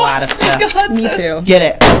 I like a lot of stuff. Me too. Get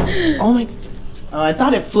it. Oh my. Oh, I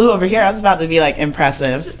thought it flew over here. I was about to be like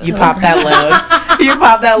impressive. You popped that load. You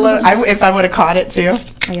popped that load. If I would have caught it too.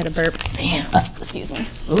 I got a burp. Damn. Excuse me.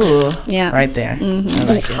 Ooh. Yeah. Right there. I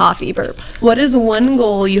like it. Coffee burp. What is one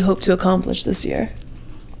goal you hope to accomplish this year?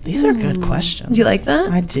 These are good questions. Do you like that?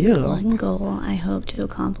 I do. One goal I hope to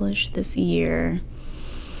accomplish this year.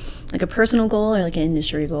 Like a personal goal or like an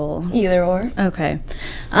industry goal? Either or. Okay.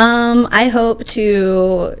 I hope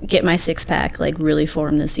to get my six pack like really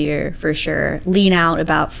formed this year for sure. Lean out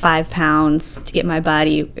about 5 pounds to get my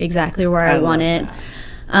body exactly where I want it.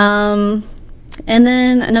 And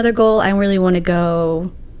then another goal, I really want to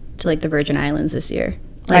go to like the Virgin Islands this year.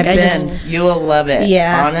 Like I've been. You will love it.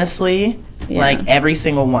 Yeah. Honestly, Yeah. like every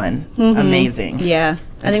single one. Amazing. Yeah.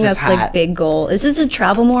 I It's think just that's like hot. big goal. Is just to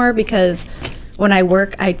travel more because when I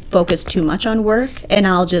work, I focus too much on work and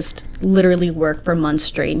I'll just literally work for months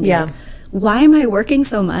straight. And be Yeah. like, why am I working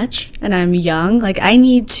so much? And I'm young. Like I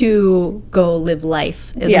need to go live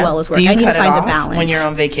life as Yeah. well as work. Do you I need cut to it find off the balance. when you're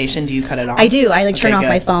on vacation? Do you cut it off? I do. I like turn Okay, off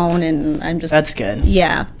my good. phone and I'm just. That's good.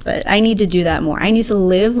 Yeah, but I need to do that more. I need to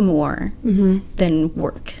live more than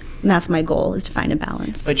work. And that's my goal, is to find a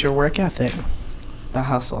balance. But your work ethic, the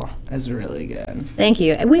hustle, is really good. Thank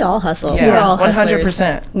you. We all hustle. We're Yeah, all hustlers.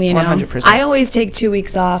 100%. You know? 100%. I always take 2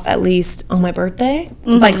 weeks off at least on my birthday,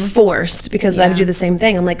 like forced, because I would do the same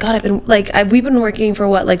thing. I'm like, God, I've been like, we've been working for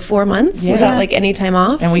what, like 4 months without like any time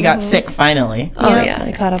off. And we got sick finally. Oh yeah,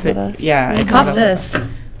 I caught up with us. Yeah, I Pop caught up. this.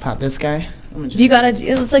 Pop this guy. I'm gonna just- You gotta.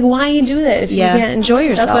 It's like, why you do that if Yeah. you can't enjoy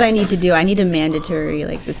yourself? That's what I need to do. I need to mandatory,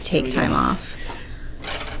 like, just take time off.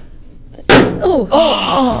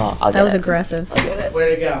 Oh, That was aggressive.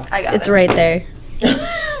 Where'd it go? I got It's it. right there. This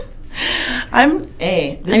I'm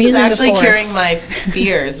is using the actually force. curing my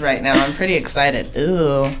fears right now. I'm pretty excited.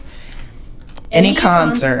 Ooh. Any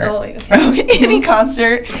concert. Oh, wait, okay. Okay, any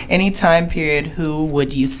concert, any time period, who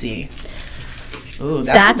would you see? Ooh,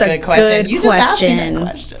 that's a good question. good You just asked me that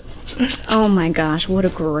question. question. Oh my gosh, what a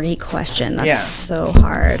great question. That's Yeah. so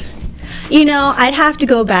hard. You know, I'd have to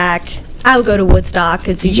go back. I would go to Woodstock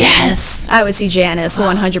and see Yes. Janice. I would see Janice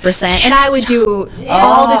 100%. And I would do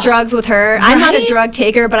all the drugs with her. I'm not a Right? drug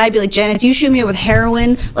taker, but I'd be like, Janice, you shoot me up with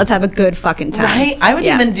heroin. Let's have a good fucking time. Right? I would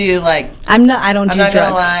Yeah. even do like, I don't I'm do not drugs.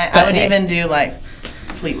 gonna lie, I but would hey. even do like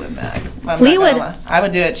Fleetwood Mac. I'm not Fleetwood. gonna lie. I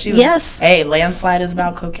would do it. She was, Yes. hey, Landslide is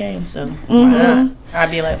about cocaine, so why not?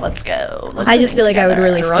 I'd be like, let's go. Let's I just sing feel like I would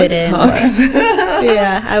together. really fit in.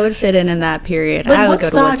 Yeah, I would fit in that period. But I would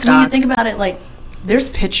go to Woodstock, when you Woodstock. think about it, like, there's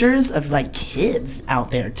pictures of like kids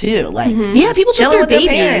out there too, like Yeah, just people took chilling their with babies.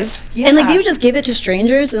 parents. And like Yeah. people just give it to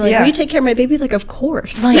strangers and like, Yeah. will you take care of my baby? Like, of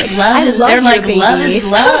course. like love is, they're your like baby. love is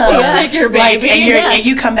love. I'll take your Like, baby. and, Yeah. and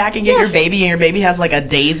you come back and get your baby, and your baby has like a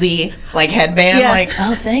daisy like headband. Yeah. Like,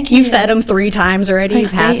 oh, thank you. You fed him 3 times already. Like,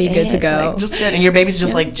 He's happy, hey, good to hey, go. like, just good, and your baby's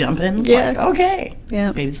just like jumping. Yeah. Like, okay.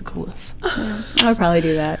 Yeah. Baby's the coolest. I would probably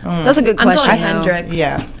do that. That's a good I'm question. going though. Hendrix.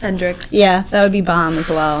 Yeah. Hendrix. Yeah, that would be bomb as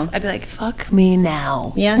well. I'd be like, fuck me now.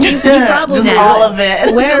 Yeah, he probably Just would. all of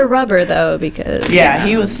it. Wear Just- rubber though, because yeah,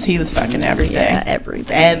 he was fucking everything. yeah,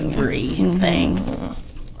 everything. Everything.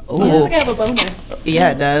 It looks Ooh. like I have a boner.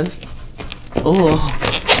 Yeah, it does. Ooh.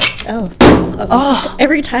 Oh,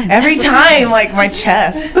 every time. Every time, like my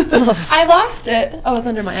chest. I lost it. Oh, it's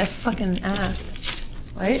under my fucking ass.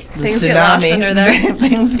 Right? The Things get lost tsunami. under there.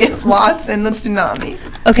 Things get lost in the tsunami.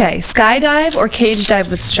 Okay, skydive or cage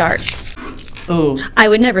dive with sharks? Ooh. I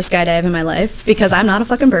would never skydive in my life because I'm not a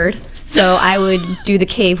fucking bird. So I would do the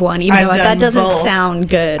cave one, even I've though that done doesn't both. sound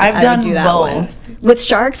good. I've I done would do that both. one. With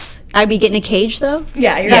sharks, I'd be getting a cage though.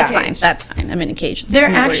 Yeah, you're That's Yeah. fine. That's fine. I'm in a cage. They're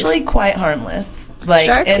No worries. actually quite harmless. Like,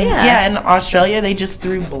 Sharks, and, yeah. in Australia, they just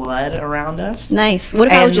threw blood around us. nice. What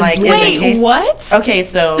if I And, was just like, in bleeding? the Wait, cave- what? Okay,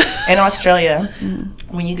 so in Australia,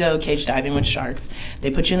 when you go cage diving with sharks,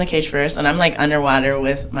 they put you in the cage first, and I'm like underwater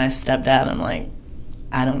with my stepdad. I'm like,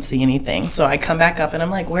 I don't see anything. So I come back up and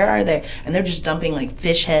I'm like, where are they? And they're just dumping like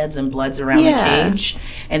fish heads and bloods around Yeah. the cage.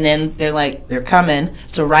 And then they're like, they're coming.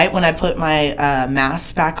 So right when I put my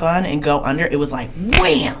mask back on and go under, it was like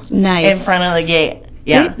wham! Nice. In front of the gate.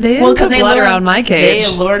 Yeah. They didn't 'cause put blood around my cage.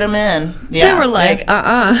 They lured them in. Yeah. They were like,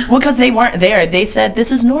 Well, because they weren't there. They said,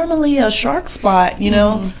 this is normally a shark spot, you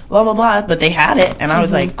know, blah, blah, blah. But they had it. And I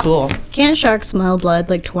was like, cool. Can't sharks smell blood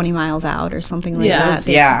like 20 miles out or something like Yeah. that?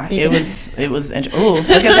 Yeah, They- it was. Ooh, look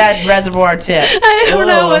at that reservoir tip. I don't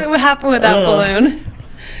know Ooh, what happened with that Ugh. balloon.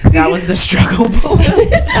 That was the struggle balloon.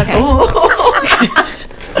 Okay.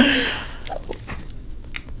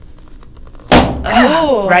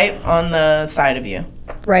 Oh. Right on the side of you,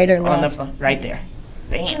 Right or on the left? right there.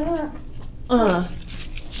 Bam. Got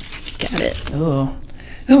it. Ooh.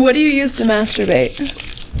 What do you use to masturbate?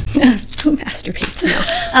 Who masturbates now?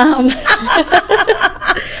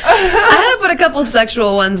 I had to put a couple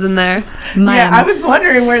sexual ones in there. My, Yeah, I was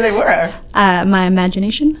wondering where they were. my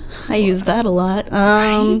imagination. I use that a lot.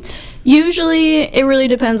 Right. Usually, it really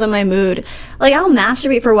depends on my mood. Like, I'll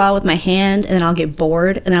masturbate for a while with my hand, and then I'll get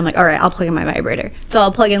bored, and then I'm like, all right, I'll plug in my vibrator. So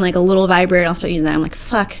I'll plug in, like, a little vibrator, and I'll start using that. I'm like,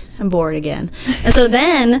 fuck, I'm bored again. And so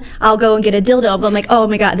then I'll go and get a dildo, but I'm like, oh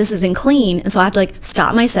my god, this isn't clean. And so I have to, like,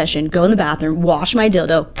 stop my session, go in the bathroom, wash my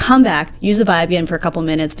dildo, come back, use the vibe again for a couple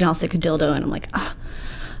minutes, then I'll stick a dildo in. I'm like, ah.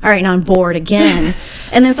 All right, now I'm bored again.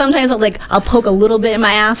 And then sometimes I'll poke a little bit in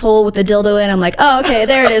my asshole with the dildo in. I'm like, oh, okay,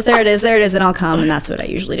 there it is, and I'll come, and that's what I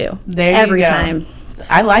usually do. There you Every go. time.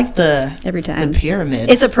 I like Every time. the pyramid.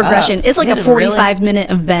 It's a progression. up. It's like It a is really- 45-minute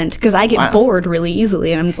event because I get Wow. bored really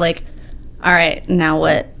easily, and I'm just like, all right, now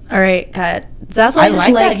what? All right, cut. So that's why I I just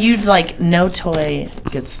like that you like no toy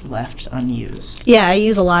gets left unused, yeah, I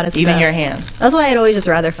use a lot of stuff. even your hand. That's why I'd always just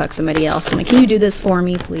rather fuck somebody else. I'm like, can you do this for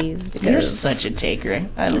me, please? Because You're such a taker.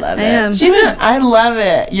 I love it. I am. I love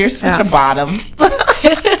it. You're such Yeah. a bottom.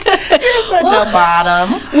 You're such a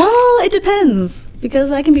bottom. well, it depends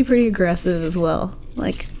because I can be pretty aggressive as well.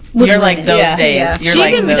 Like with You're like women. those Yeah, days. yeah. You're She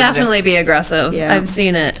like can those definitely be aggressive. Yeah. I've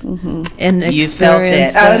seen it. And You felt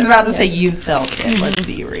it. I was experienced about to say you felt it. Let's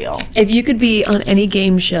be real. If you could be on any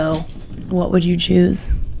game show, what would you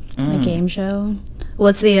choose? A game show.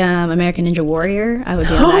 What's the American Ninja Warrior? I would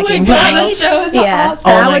be on Oh that my game God, show. that show is yeah, awesome.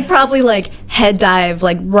 and Oh I my- would probably like head dive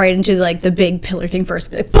like right into like the big pillar thing first,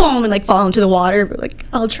 be like boom, and like fall into the water. But like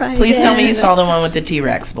I'll try. Please tell me you again. saw the one with the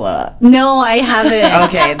T-Rex blow up. No, I haven't.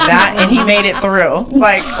 Okay, that and he made it through,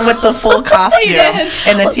 like with the full costume did.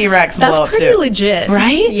 and the T-Rex blow That's up pretty suit. legit,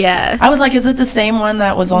 Right? Yeah. I was like, is it the same one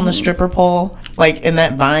that was on the stripper pole, like in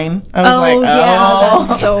that vine? I was Oh like, yeah,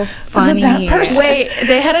 that's so funny. that person? Wait,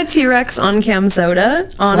 they had a T-Rex on Cam Soda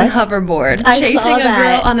on a What? hoverboard, I chasing saw a girl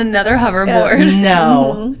that. on another hoverboard.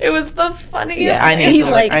 No. It was the funniest. Yeah, I need He's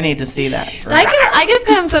to. like- I need to see that. I give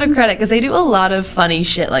Cam Soda credit because they do a lot of funny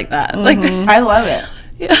shit like that. Like, I love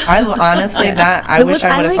it. Honestly, that I wish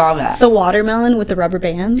I would have saw that. The watermelon with the rubber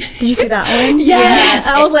bands. Did you see that one? Yes.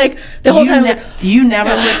 I was like the whole you, time. I was like, you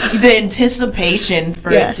never the anticipation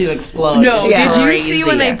for Yeah. it to explode. no, is did you crazy. see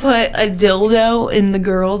when they put a dildo in the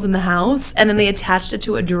girls in the house and then they attached it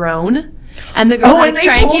to a drone? And the girl Oh, had and to they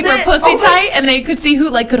try and pulled keep her it? pussy Oh my- tight, and they could see who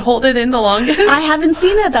like could hold it in the longest. I haven't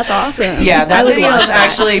seen that. That's awesome. Yeah, that I would video watch is that.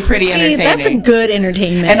 actually pretty See, entertaining. that's a good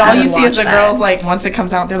entertainment. And all I you would see is watch the that. girls like once it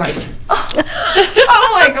comes out, they're like,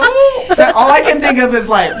 I'm like, ooh. All I can think of is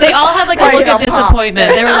like They all had like a Like look a of pop. disappointment.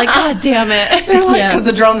 They were like, "God damn it!" Yeah. because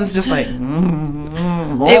the drone is just like.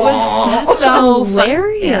 It was so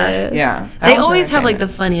hilarious. Yeah. Yeah, that They was always have like the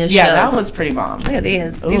entertaining. funniest Yeah, shows. that was pretty bomb. Look at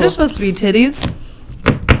these. These Ooh. are supposed to be titties.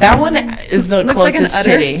 That one is the Looks like an closest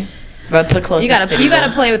udder. titty. That's the closest. You gotta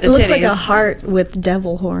titty. play with the It looks titties. like a heart with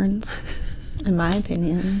devil horns, in my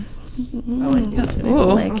opinion.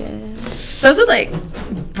 Ooh. Like it. Those are like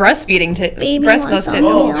breastfeeding Baby breast wants milk some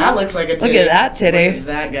titties. Oh, milk. that looks like a titty. Look at that titty. Look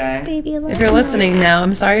at that guy. Baby, If you're listening now,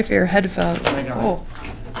 I'm sorry for your headphones. Oh my God. Oh.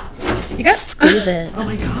 You got Squeeze it. Oh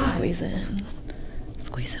my God. Squeeze it.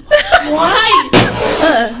 Squeeze it. Why?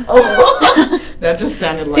 Oh, that just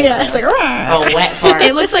sounded like Yeah, it's like. a wet fart.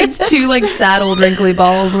 It looks like two like sad old wrinkly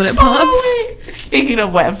balls when it pops. Speaking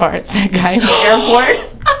of wet farts, that guy in the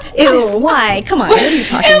airport. Ew, why? Come on, what are you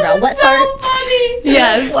talking about? Wet farts? Funny.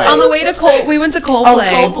 Yes. On the way to we went to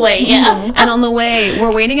Coldplay. Oh, Coldplay, yeah. And on the way,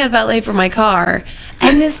 we're waiting at valet for my car,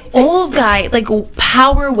 and this old guy, like,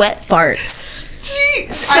 power wet farts.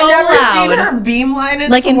 So I've never loud. seen her beamline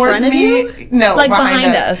Like in towards front of me. you? No, Like behind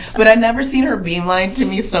behind us. us. But I've never seen her beamline to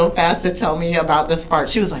me so fast to tell me about this fart.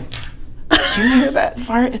 She was like, "Did you hear that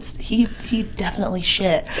fart? He definitely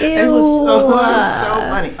shit." It was so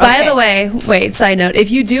funny. By the way, wait, side note, if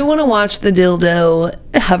you do want to watch the dildo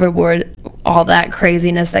hoverboard, all that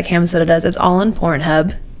craziness that Cam Soda does, it's all on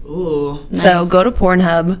Pornhub. Ooh, So go to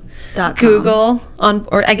Pornhub, .com. Google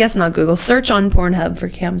or I guess not Google, search on Pornhub for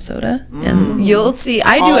Cam Soda, and you'll see.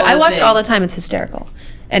 I watch it all the time. It's hysterical.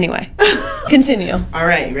 Anyway, continue. All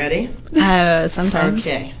right, you ready? Sometimes.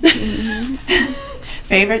 Okay.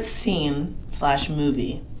 Favorite scene /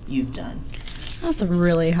 movie you've done? That's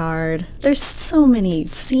really hard. There's so many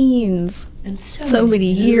scenes, And so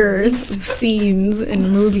many years of scenes in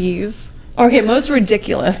movies. Okay, most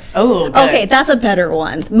ridiculous. Oh, good. Okay, that's a better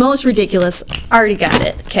one. Most ridiculous. Already got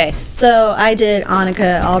it. Okay, so I did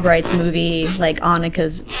Annika Albright's movie, like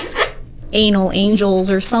Annika's Anal Angels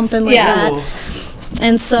or something like that. Ooh.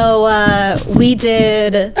 And so we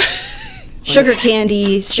did sugar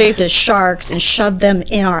candy shaped as sharks and shoved them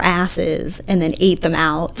in our asses and then ate them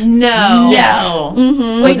out. No.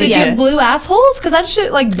 Yes. Wait, did you have blue assholes? Because that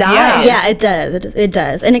shit like dies. Yeah, it does. It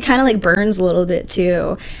does. And it kind of like burns a little bit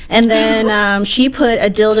too. And then she put a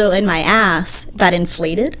dildo in my ass that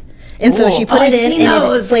inflated. And so she put it in and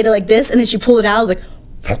it inflated like this. And then she pulled it out. I was like,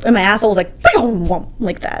 and my asshole was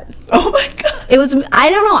like that. Oh my god. It was, I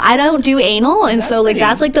don't know. I don't do anal. And so like pretty-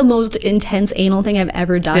 that's like the most intense anal thing I've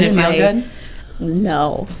ever done. Did it feel good?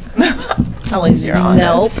 No. At least you're honest.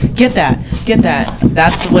 Nope. Get that.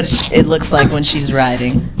 That's what it looks like when she's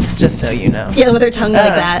riding. Just so you know. Yeah, with her tongue like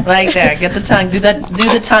that. Like there. Get the tongue. Do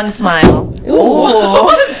the tongue smile. Ooh.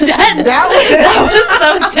 Dense. That was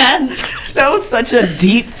so tense. That was such a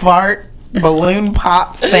deep fart balloon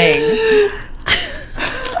pop thing.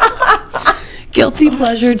 Guilty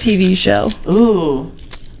pleasure TV show. Ooh.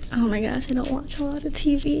 Oh my gosh, I don't watch a lot of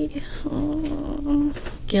TV. Oh.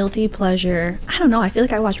 Guilty pleasure. I don't know. I feel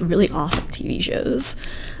like I watch really awesome TV shows.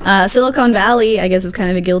 Silicon Valley, I guess, is kind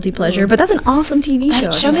of a guilty pleasure, but that's an awesome TV show.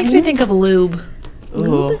 That show makes me think of lube.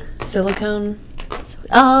 Ooh. Silicone.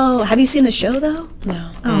 Oh, have you seen the show though?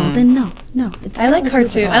 No. Oh, then no. It's I like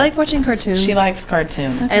cartoons. I like watching cartoons. She likes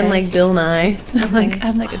cartoons. and like Bill Nye. I'm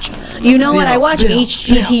like a child. You know what? I Bill, watch Bill,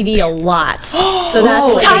 HGTV a lot. So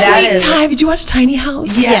that's like, that is- Did you watch Tiny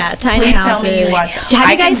House? Yes, yeah, Tiny please tell me Houses. you watched that. Have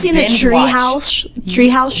I you guys can seen the binge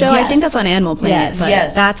Treehouse show? I Yes. think that's on Animal Planet. Yes. But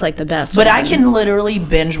Yes. that's like the best. But one. I can literally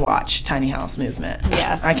binge watch Tiny House Movement.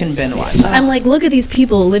 Yeah. I can binge watch that. I'm like, look at these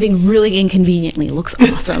people living really inconveniently. Looks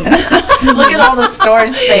awesome. Look at all the store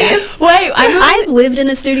space. Wait, I've lived in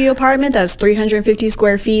a studio apartment that was 350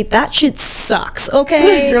 square feet. That shit sucks.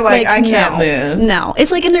 Okay, You're like, I can't move. No,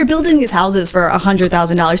 it's like, and they're building these houses for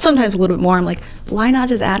 $100,000, sometimes a little bit more. I'm like, why not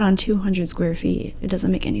just add on 200 square feet? It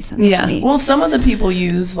doesn't make any sense Yeah. to me. Well, some of the people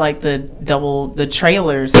use like the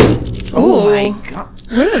trailers. Ooh. Oh my god.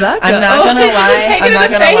 where did that go? I'm not gonna lie. Take it I'm in not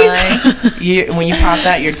the gonna face. lie. When you popped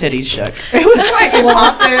that, your titties shook. It was like it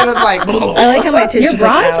popped there. It was like. I like how my tits Your just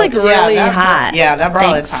bra is out. like really that bra- hot. Yeah, that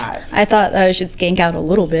bra is Thanks. hot. I thought I should skank out a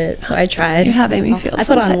little bit, so I tried. You have made me feel I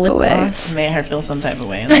some put on type lip of way. gloss. Made her feel some type of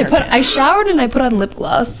way. I showered and I put on lip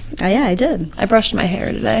gloss. Oh yeah, I did. I brushed my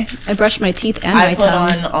hair today. I brushed my teeth and I my put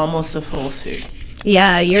tongue. on almost a full suit.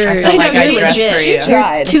 Yeah, you're, I feel like I you're dressed legit. for you.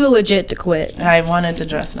 You're too legit to quit. I wanted to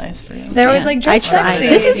dress nice for you. They're always like, dress I tried. sexy.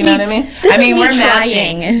 This is You know me- what I mean? this I is mean, me we're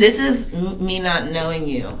trying. matching. This is me not knowing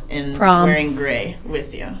you and Prom. wearing gray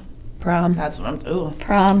with you. prom. That's what I'm. Ooh,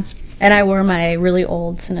 Prom. And I wore my really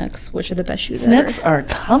old Snucks, which are the best shoes ever. Snicks are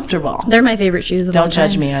comfortable. They're my favorite shoes of all Don't time.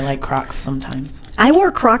 judge me. I like Crocs sometimes. I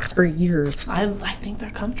wore Crocs for years. I think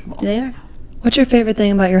they're comfortable. They are. What's your favorite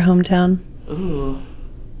thing about your hometown? Ooh,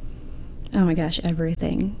 Oh my gosh,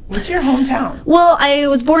 everything. what's your hometown? Well, I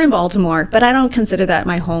was born in Baltimore, but I don't consider that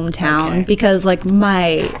my hometown Okay. because, like,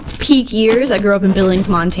 my peak years, I grew up in Billings,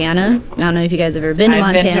 Montana. I don't know if you guys have ever been to I've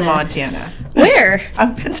Montana. been to Montana. Where?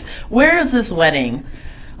 I've been. Where is this wedding?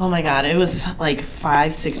 Oh my God! It was like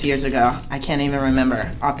 5-6 years ago. I can't even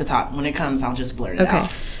remember off the top. When it comes, I'll just blurt it Okay.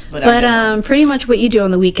 out. I've But been once. pretty much what you do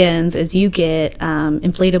on the weekends is you get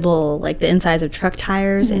inflatable, like the insides of truck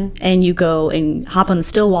tires, and you go and hop on the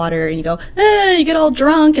still water and you go, you get all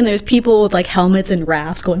drunk, and there's people with like helmets and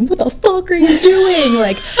rafts going, what the fuck are you doing?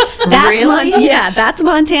 Like, that's Really? that's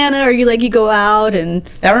Montana. Or you go out and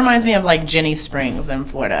That reminds me of like Jenny Springs in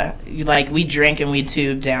Florida. We drink and we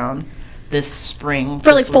tube down. this spring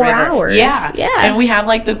For, like, this 4 river. hours. Yeah. Yeah. And we have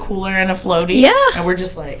like the cooler and a floaty. Yeah. And we're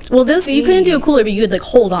just like, Well, this you couldn't do a cooler, but you could like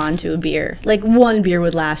hold on to a beer. Like one beer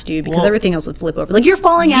would last you because everything else would flip over. Like you're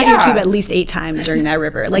falling out of your Yeah. tube at least 8 times during that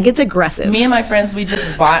river. Like it's aggressive. me and my friends, we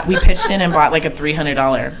pitched in and bought like a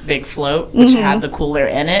 $300 big float, which had the cooler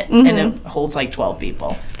in it, and it holds like 12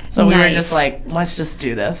 people. So we were Nice. just like, let's just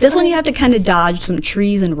do this. This one you have to kind of dodge some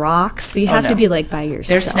trees and rocks, so you have no. to be like by yourself.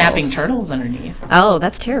 There's snapping turtles underneath. Oh,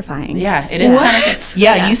 that's terrifying. Yeah, it is kind of.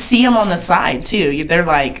 Yeah, Yeah. you see them on the side too. They're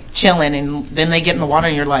like chilling, and then they get in the water,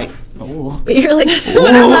 and you're like, oh. But you're like,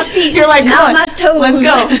 now my feet. You're like, now come on, my toes. let's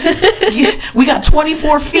go. Yeah, we got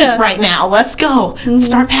 24 feet Yeah. right now. Let's go.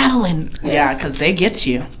 Start paddling. Yeah, because they get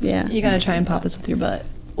you. Yeah. You gotta try and pop this with your butt.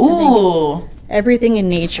 Ooh. Everything in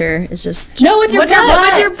nature is just. No, with your With your butt.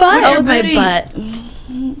 butt. With your butt. Oh, my booty.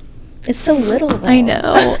 butt. It's so little. Though. I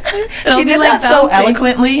know. She did that so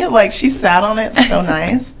eloquently. Like she sat on it so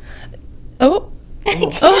nice. Oh.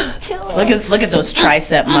 Look at those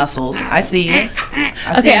tricep muscles. I see you.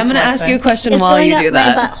 Okay, I'm gonna ask you a question It's while going you up do my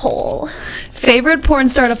that. butthole. Favorite porn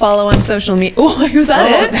star to follow on social media? Oh, was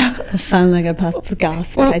that That sounds like a past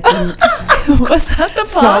gas, but I didn't. it? Was that the pop?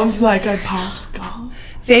 Sounds like I passed golf.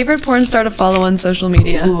 Favorite porn star to follow on social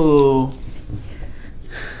media? Ooh.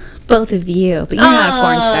 Both of you, but you're not a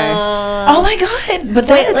porn star. Oh my god! But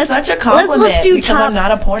that Wait, is let's- such a let's compliment do because top- I'm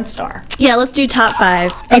not a porn star. Yeah, let's do top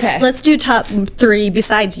 5. Okay. Let's do top 3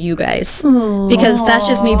 besides you guys. Because that's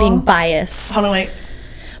just me being biased. Hold on, wait.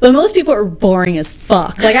 But most people are boring as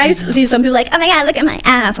fuck. Like, I see some people like, oh my god, look at my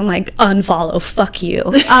ass. I'm like, unfollow, fuck you.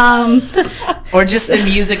 Or just the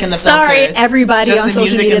music and the Sorry, filters. everybody Just on the social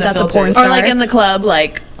music media and the that's a filters. porn Or star. like in the club,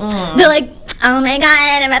 like They're like, oh my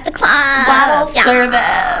god, I'm at the club. Bottle Yeah.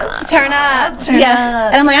 service. turn up. Turn Yeah.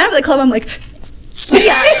 up. And I'm like, I'm at the club, I'm like,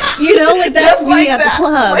 yes, you know, like that's Just me like at that. the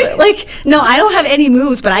club. Like, no, I don't have any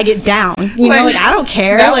moves, but I get down. You know, like I don't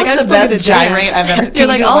care. That like was I just the look at best the gyrate dance. I've ever. You're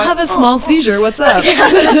like, I'll have a small seizure. What's up?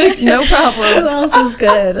 No Who problem. else is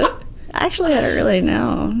good? Actually, I don't really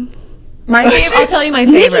know. My favorite. I'll tell you my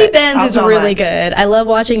Nikki favorite. Benz I'll is tell really mine. good. I love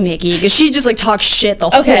watching Nikki because she just like talks shit the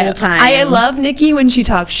Okay, whole time. I love Nikki when she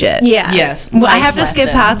talks shit. Yeah. Yes. Well, I life have to skip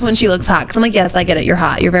lessons. past when she looks hot because I'm like, yes, I get it. You're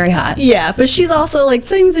hot. You're very hot. Yeah, but she's also like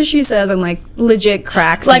things that she says and like legit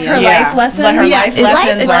cracks. Like me her up. Yeah, life lessons. but her Yeah, life it's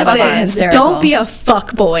lessons are the best. hysterical. Don't be a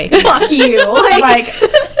fuck boy. Fuck you. Like,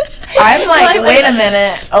 I'm like, wait a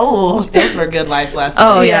minute. Oh, those were good life lessons.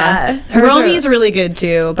 Oh, yeah. Hers are- Romy's really good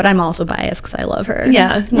too, but I'm also biased because I love her.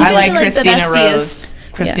 Yeah. You I guys like are, the Christina besties. Rose.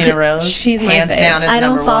 Christina Rose. She's my hands fave. down is I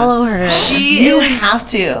don't number follow one. her. She You is have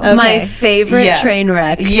to. my Okay. favorite Yeah. train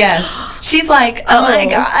wreck. Yes. She's like, oh my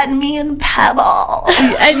god, me and Pebble.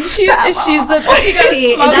 And she's the she goes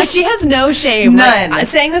See, and that's- she has no shame. Like, None.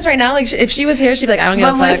 saying this right now, like if she was here, she'd be like, I don't give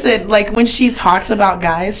But a fuck. listen, like when she talks about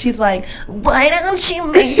guys, she's like, why don't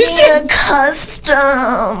you make me a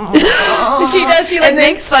custom? She does. She like And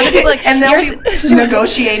then- makes fun of people. Like, and you're they'll be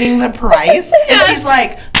negotiating the price, and she's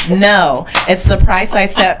like, no, it's the price I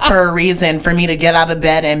set for a reason for me to get out of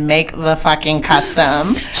bed and make the fucking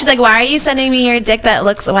custom. She's like, why are you sending me your dick that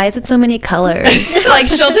looks? Why is it so many colors? Like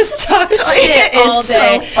she'll just talk shit It's all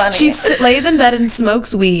so day. funny. She lays in bed and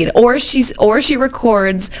smokes weed, or she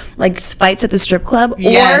records like fights at the strip club, or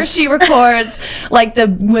Yes. she records like the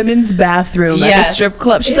women's bathroom at the Yes. strip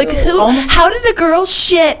club. She's like, Oh my- how did a girl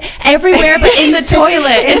shit everywhere but in the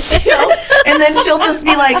toilet? It's so, and then she'll just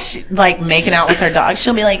be like, like making out with her dog.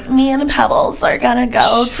 She'll be like, me and Pebbles are gonna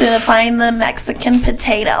go to find the Mexican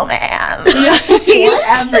potato man. He's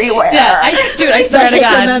everywhere. Yeah, I swear to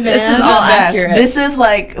God, this is The all best. accurate. This is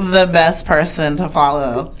like the best person to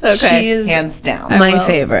follow. She is Hands down. my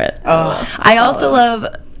favorite. Oh, I also love.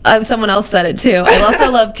 Someone else said it too. I also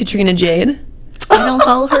love Katrina Jade. I don't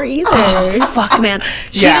follow her either. Fuck, man.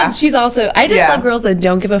 Yeah. She's also. I just Yeah. love girls that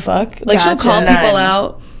don't give a fuck. Like she'll Gotcha. call people None.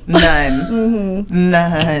 out. None.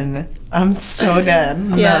 None. I'm so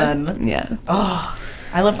done. Yeah. None. Yeah. Oh,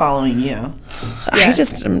 I love following you. I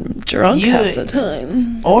just am drunk You- half the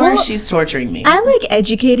time. Or she's torturing me. I like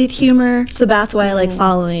educated humor, so that's why I like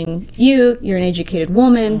following you. You're an educated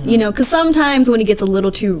woman, you know, because sometimes when it gets a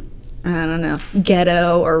little too, I don't know,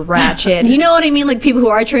 ghetto or ratchet, you know what I mean? Like people who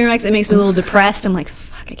are train wrecks, it makes me a little depressed. I'm like,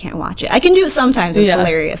 fuck, I can't watch it. I can do it sometimes, it's Yeah.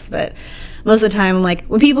 hilarious, but most of the time, I'm like,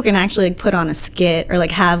 when people can actually like put on a skit or like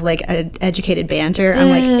have like an educated banter, I'm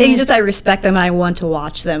like, I respect them and I want to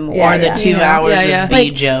watch them. or the 2 hours Yeah, yeah. of B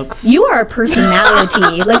Like, jokes. You are a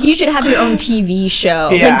personality. Like you should have your own TV show.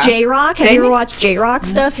 Yeah. Like J Rock. Have you ever watched J Rock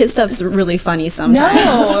stuff? His stuff's really funny sometimes.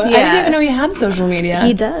 I didn't even know he had social media.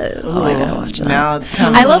 He does. Oh, I gotta watch that. Now it's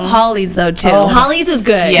coming. I love Holly's though too. Holly's was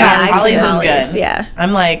good. Yeah, I've Holly's seen is good. Yeah.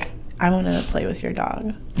 I'm like, I want to play with your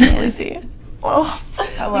dog, Lizzie. Oh,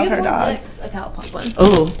 I love her dog. Like, I'll pop one.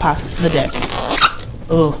 Oh, pop the dick.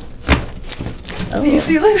 Oh. You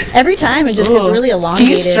see that? Every time it just gets really Can elongated.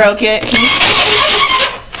 you stroke it?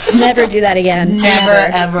 Never do that again. Never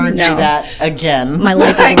ever do that again. My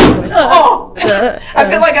life is Oh, I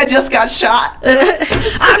feel like I just got shot.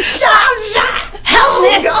 I'm shot. Help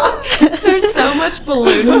me, God. There's so much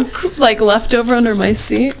balloon like left over under my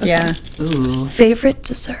seat. Yeah. Ooh. Favorite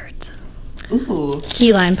dessert? Ooh.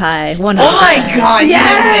 Key lime pie. 100%. Oh my God!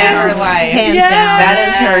 Yes, her life. Hands Yes. down. That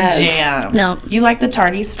is her jam. No. You like the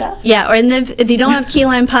tarty stuff? Yeah, or and if you don't have key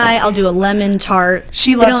lime pie, I'll do a lemon tart.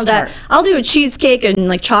 She If you loves don't have tart. I'll do a cheesecake and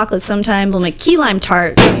like chocolate sometime, but like key lime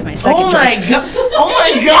tart would be my second Oh my choice. God! Oh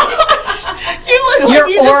my gosh! You look like Your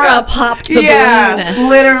you just aura got- popped the Yeah, balloon.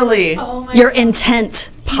 literally. Your intent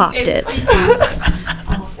popped it.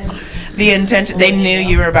 The intention. They knew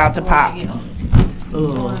you were about to pop.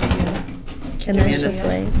 Ooh. Can I just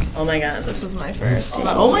like Oh my God! This is my first.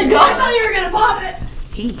 Oh my God! I thought you were gonna pop it.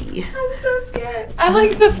 He. I'm so scared. I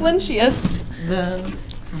like the flinchiest.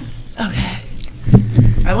 Okay.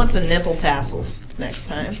 I want some nipple tassels next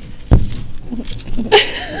time.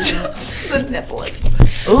 Just the nipplest.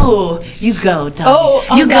 Ooh, you go, doggy. Oh,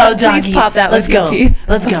 you go, God, doggy. please pop that Let's with your go. teeth.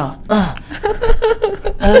 Let's go.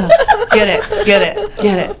 Get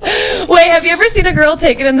it. Wait, have you ever seen a girl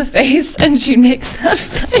take it in the face and she makes that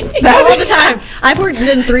face? all the time. I've worked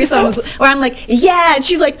in threesomes where I'm like, yeah, and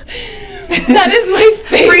she's like, That is my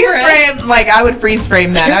favorite. Freeze frame. Like, I would freeze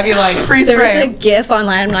frame that. I'd be like, freeze there was a frame. gif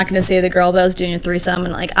online. I'm not going to say the girl, but I was doing a threesome,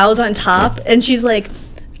 and like I was on top, and she's like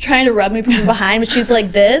trying to rub me from behind, but she's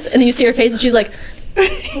like this, and then you see her face, and she's like. I'm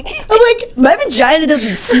like, my vagina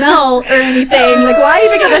doesn't smell or anything. Like, why do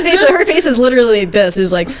you make up that face? But her face is literally this.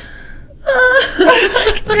 Is like, you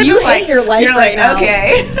hate your life You're right like, now.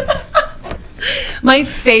 okay. My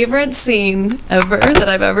favorite scene ever that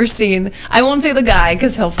I've ever seen. I won't say the guy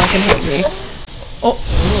because he'll fucking hate me. Oh.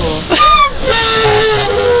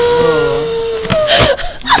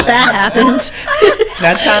 That happened.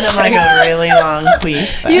 That sounded like a really long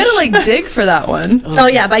queef. You had to like dig for that one. Oh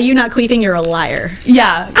yeah, by you not queefing, you're a liar.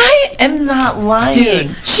 Yeah. I am not lying.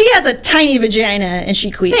 Dude. She has a tiny vagina and she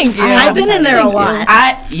queefs. Thank you. I've been in there a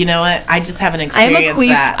lot. You know what? I just haven't I am a experienced queef.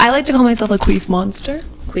 that. I like to call myself a queef monster.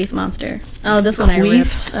 Queef monster. Oh, this one I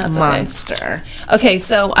ripped. That's Monster. Okay,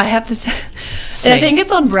 so I have this. I Sing. think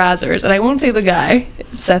it's on Brazzers, and I won't say the guy.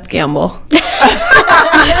 Seth Gamble.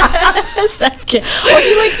 Second. Oh,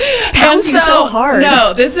 he like pounds you so hard.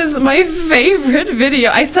 No, this is my favorite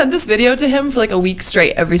video. I sent this video to him for like a week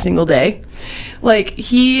straight every single day. Like,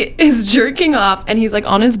 he is jerking off, and he's like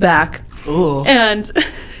on his back. Ooh. And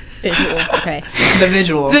Visual. Okay. The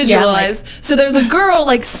visual. visualize. So there's a girl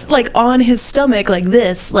like on his stomach like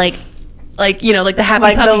this, like you know, like the happy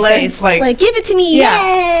Like the puppy legs, face. like, Like, give it to me.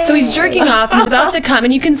 Yeah. Yay. So he's jerking off. He's about to come,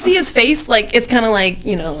 and you can see his face. Like, it's kind of like,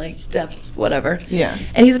 you know, like whatever. Yeah.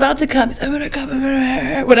 And he's about to come. He's, I'm gonna come.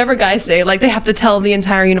 Whatever guys say, like they have to tell the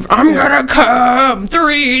entire universe, I'm gonna come.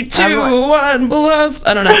 3, 2, 1, blessed.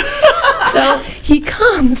 I don't know. So he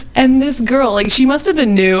comes, and this girl, like, she must have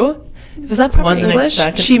been new. Was that proper Wasn't English?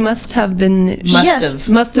 expected. She must have been.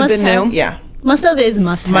 Must have. been new. Yeah. Must have is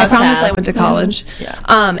must have. I Must promise have. I went to college.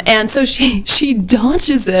 Yeah. And so she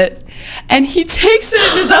dodges it, and he takes it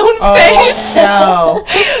in his own Oh, face. no.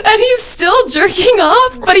 And he's still jerking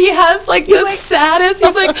off, but he has like the saddest.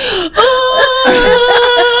 He's like,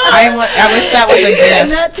 I wish that was a Send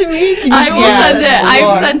gift. that to me. I will Yes, send it. I've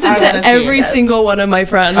Lord, sent I it wanna to see every it. single one of my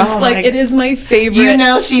friends. Oh like, my it is my favorite. You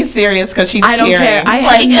know she's serious because she's I don't tearing. care. I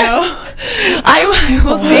Like, have no. I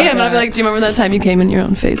will see him and I'll be like, do you remember that time you came in your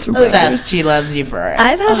own face from Seth, Brazzers? she loves you for it.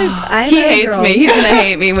 I've had a He hates me. He's gonna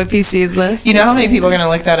hate me if he sees this. You know how many people are going to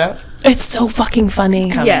look that up? It's so fucking funny.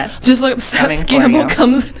 Coming. Yeah. Just like Coming Seth for Gamble you.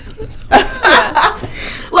 comes in.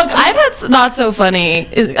 Look, I've had not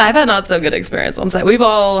so good experience on set. We've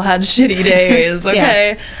all had shitty days,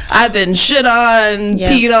 okay? I've been shit on,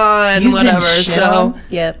 Yeah. peed on, You've been whatever. shit So, on?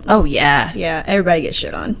 Yep. oh yeah. Yeah. Everybody gets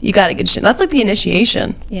shit on. You gotta get shit. That's like the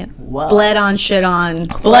initiation. Yeah. Whoa. Bled on, shit on.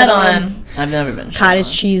 Blood on. I've never been. Cottage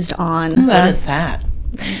cheesed on. What is that?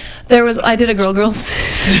 I did a girl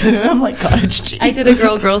I'm like cottage cheese. I did a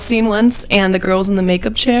girl scene once, and the girl's in the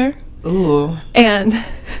makeup chair, Ooh. and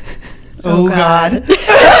Oh, God.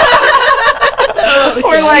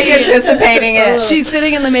 We're like anticipating it. she's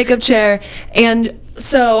sitting in the makeup chair, and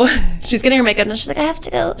so she's getting her makeup, and she's like, I have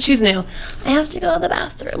to go. She's new. I have to go to the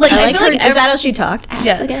bathroom. Like, I I like feel her. like Is that how she talked?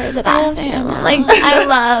 yes. To go to the bathroom. Like, I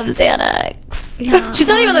love Xanax. She's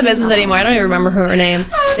not even in the business anymore. I don't even remember her name.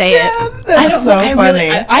 Say it. That's so funny.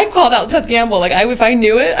 I called out Seth Gamble. Like, if I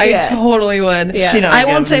knew it, I totally would. Yeah. I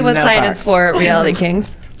won't say what site fucks. it's for. Reality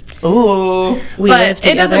Kings. Ooh. But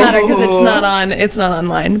it doesn't matter because it's not on. It's not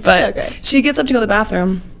online. But she gets up to go to the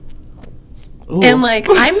bathroom. Ooh. And like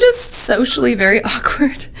I'm just socially very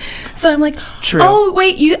awkward, so I'm like, True. oh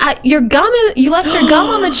wait, you left your gum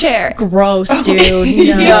on the chair. Gross, dude.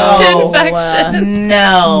 Yeast infection.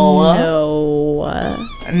 No.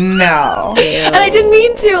 And I didn't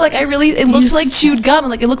mean to. Like it looked like chewed gum.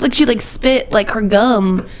 Like it looked like she like spit like her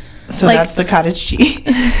gum. So like, that's the cottage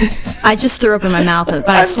cheese. I just threw up in my mouth, but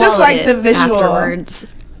I swallowed just like it the visual. afterwards.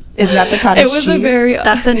 Is that the cottage cheese? It was a very...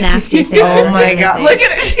 That's the nastiest thing. Oh my god. Look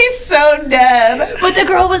at her. She's so dead. But the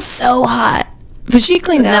girl was so hot. But she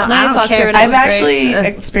cleaned out and I fucked her and I've actually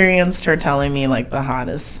experienced her telling me like the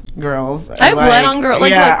hottest girls. I've bled on girls.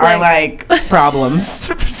 Are like problems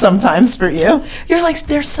sometimes for you. You're like,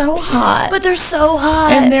 they're so hot. But they're so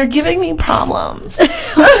hot. And they're giving me problems.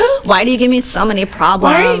 Why do you give me so many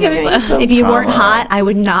problems? Why are you giving me so If you weren't hot, I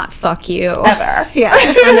would not fuck you. Ever. Yeah.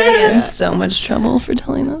 I'm gonna get in so much trouble for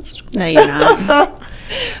telling that story. No, you're not.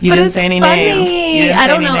 You didn't say any names. I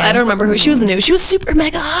don't know. I don't remember who she was new. She was super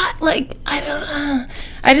mega hot. Like I don't know.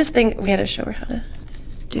 I just think we had to show her how to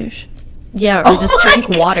douche. Yeah, or just drink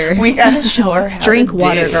water. We gotta show her how drink to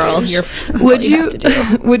water, douche.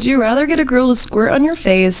 girl. Would you rather get a girl to squirt on your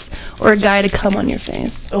face or a guy to come on your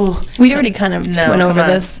face? Oh, we already kind of went over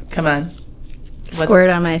this. Come on. Squirt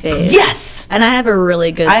on my face. Yes! And I have a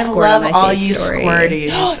really good squirt on my face I love all you story.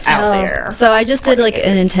 squirties out there. So I just did like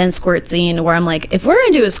an intense squirt scene where I'm like, if we're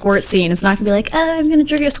gonna do a squirt scene, it's not gonna be like, I'm gonna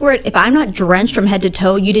drink a squirt. If I'm not drenched from head to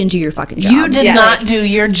toe, you didn't do your fucking job. You did not do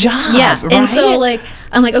your job. Yeah. Right? And so like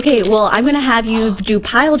I'm like, okay, well, I'm gonna have you do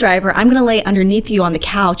pile driver. I'm gonna lay underneath you on the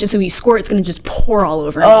couch, and so when you squirt, it's gonna just pour all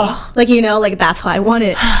over me. Like, you know, like that's how I want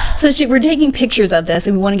it. So we're taking pictures of this,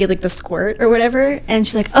 and we want to get like the squirt or whatever. And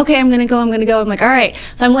she's like, okay, I'm gonna go. I'm like, all right.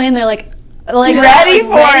 So I'm laying there like ready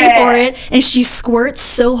for it, and she squirts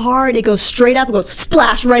so hard it goes straight up, it goes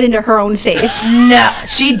splash right into her own face. No,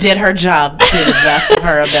 she did her job to the best of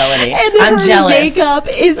her ability. And then I'm her jealous. makeup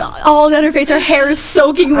is all down her face. Her hair is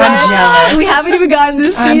soaking wet. I'm jealous. We haven't even gotten to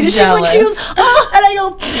the scene. I'm And she's like, she goes, oh, and I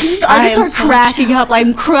go, I just start cracking up.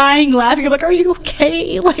 I'm crying, laughing. I'm like, are you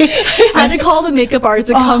okay? Like, I had to call the makeup artist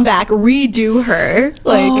to come back, redo her.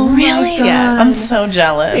 Like, really? Yeah. I'm so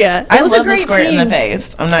jealous. Yeah. I was a love the great squirt in the scene.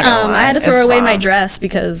 face. I'm not gonna lie. I had to throw It's away bomb. my dress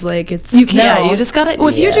because, like, it's... You just gotta... Well,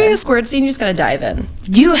 if you're doing a squirt scene, you just gotta dive in.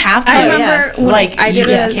 You have to. I remember when like I you did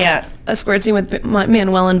just can't. a squirt scene with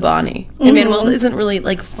Manuel and Bonnie. And Manuel isn't really,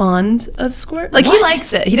 like, fond of squirt. Like, he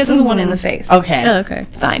likes it. He just doesn't want it in the face. Okay. Oh, okay.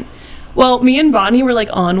 Fine. Well, me and Bonnie were, like,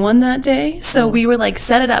 on one that day. So we were, like,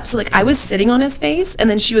 set it up. So, like, I was sitting on his face, and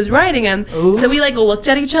then she was riding him. Ooh. So we, like, looked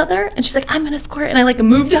at each other, and she's like, I'm gonna squirt. And I, like,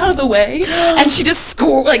 moved out of the way. And she just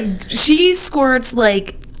she squirts,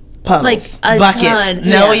 like... Puddles. Like a buckets. ton.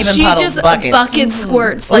 No, even she puddles. Just buckets. Bucket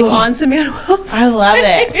squirts like onto Manuel's. I love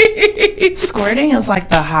it. Squirting is like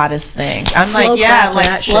the hottest thing. I'm Slow like, yeah, clap like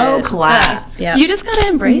that slow shit. clap. Yeah. You just gotta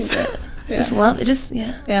embrace it. Just love it. Just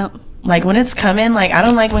Yeah. Like when it's coming, like I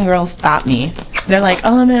don't like when girls stop me. They're like,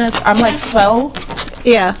 oh man, I'm like, so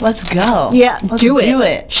Yeah. let's go. Yeah, let's do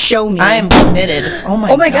it. Show me. I am committed. Oh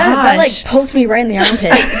my Oh my god, that like gosh. poked me right in the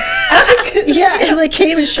armpit. Yeah, it like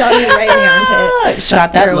came and shot me right in the armpit.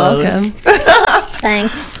 Shot that You're load. welcome.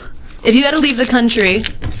 Thanks. If you had to leave the country,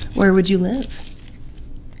 where would you live?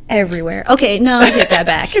 Everywhere. Okay, no, I take that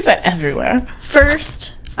back. She said everywhere.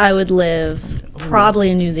 First, I would live probably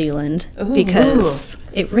in New Zealand because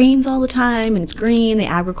it rains all the time and it's green. The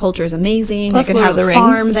agriculture is amazing. Plus I could Lord have of a the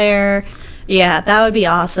farm Rings. there. Yeah, that would be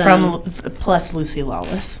awesome. Plus Lucy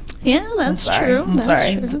Lawless. Yeah, that's true. I'm That's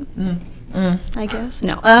sorry. true. I guess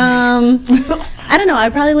no. I don't know.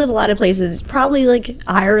 I'd probably live a lot of places. Probably like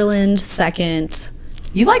Ireland second.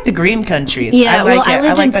 You like the green countries. Yeah, I like I it.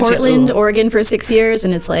 lived like in that you- Portland, ooh. Oregon for 6 years,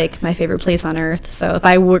 and it's like my favorite place on earth. So if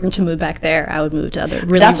I were to move back there, I would move to other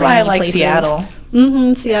really That's why I rainy like places. Seattle.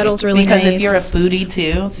 Mm-hmm. Seattle's really Because nice. if you're a foodie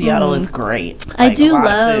too, Seattle is great. I Like, do a lot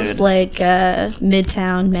of love food. like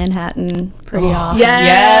Midtown Manhattan. Pretty awesome.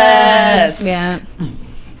 Yes. Yeah.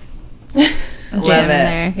 Love Jam it.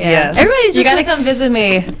 there, yeah. Yes. Everybody's just You gotta like, come visit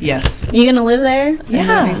me. Yes. you gonna live there?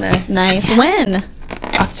 Yeah. Nice. When?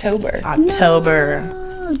 October. October.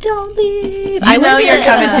 Oh, don't leave. I know went you're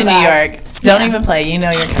coming to New Back. York. Don't even play. You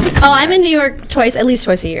know you're coming to Oh, I'm in New York at least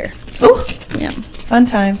twice a year. Ooh, Yeah. fun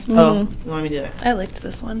times. Oh, you want me to do it? I liked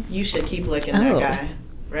this one. You should keep licking Oh. that guy.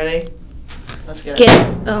 Ready? Let's get Get it.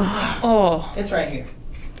 it. Oh. Oh. It's right here.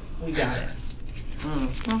 We got it.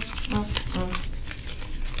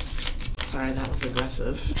 sorry, that was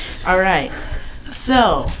aggressive. All right.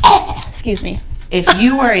 So, Excuse me. if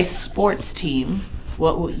you were a sports team,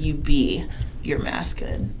 what would you be? Your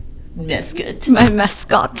mascot. Mascot. My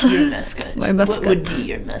mascot. Your mascot. My mascot. What would be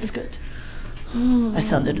your mascot? I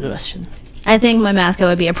sounded Russian. I think my mascot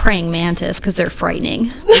would be a praying mantis because they're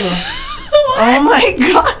frightening. Oh my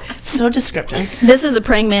god. So descriptive. This is a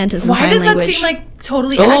praying mantis in Why sign does language. that seem like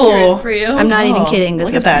totally Oh. accurate for you? I'm not even kidding. This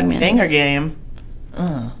Look is at that praying mantis. finger game.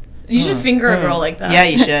 You should finger a girl like that. Yeah,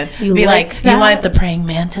 you should. You Be like like, that? you want the praying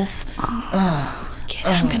mantis?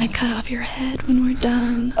 I'm gonna cut off your head when we're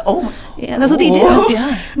done. Oh. Yeah, that's what they do.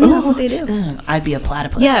 Yeah. That's what they do. I'd be a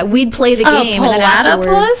platypus. Yeah, we'd play the game and then afterwards.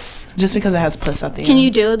 platypus? Just because it has puss at the Can end. you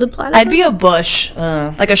do the platypus? I'd be a bush,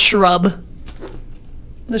 like a shrub.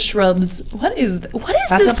 The shrubs. What is That's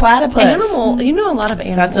this a platypus. animal? You know a lot of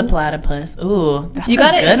animals. That's a platypus. Ooh, that's You a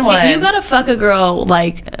gotta, good one. You gotta fuck a girl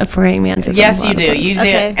like a praying mantis. Yes, and a you do. platypus. You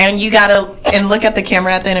Okay. do. And you gotta and look at the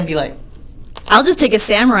camera at the end and be like, I'll just take a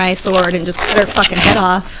samurai sword and just cut her fucking head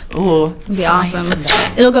off. ooh, It'd be awesome.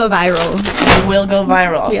 It'll go viral. It will go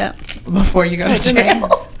viral. Yeah. Before you go to jail.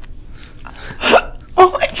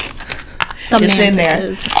 Oh my god. The It's in there.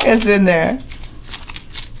 mantises. It's in there.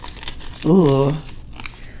 Ooh.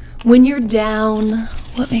 When you're down,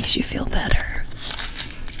 what makes you feel better?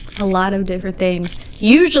 A lot of different things.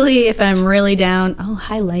 Usually, if I'm really down,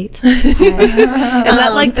 highlight. Hi. Is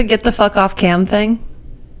that like the get the fuck off cam thing?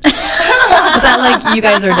 Is that like you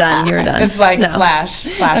guys are done? You're done. It's like No. flash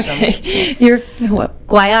them. Okay. You're what?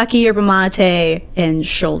 Guayaki, yerba mate, and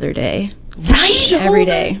shoulder day. Right? Every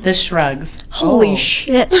day. The shrugs. Holy Oh.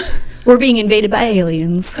 shit. We're being invaded by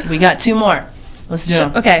aliens. We got 2 more. Let's do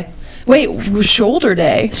them. Okay. Wait, shoulder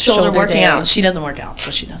day. Shoulder working day. out. She doesn't work out, so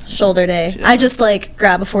she doesn't. Shoulder day. I just like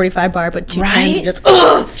grab a 45 bar, put 2 times and just.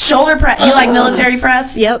 Shoulder press. You like military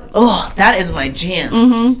press? Yep. Oh, that is my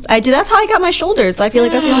jam. I do. That's how I got my shoulders. I feel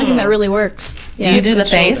like that's the only thing that really works. Do you do the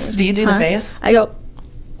face? Do you do the face? I go.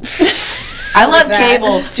 I love that.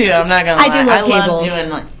 cables too. I'm not gonna lie. I do love I love cables. doing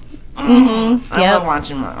like. I Yep. love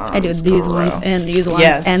watching my arms. I do these grow. ones and these ones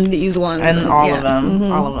Yes. and these ones And all yeah. of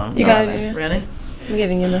them. All of them. You Love gotta it. do- Ready? I'm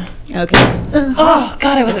giving you the. Okay. Oh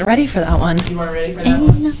God, I wasn't ready for that one. You weren't ready for that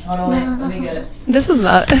one? Hold on, wait. Let me get it. This was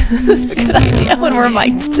not a good idea when we're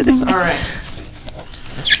mic'd today. All right.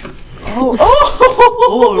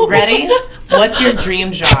 Oh, ready? What's your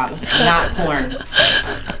dream job? Not porn.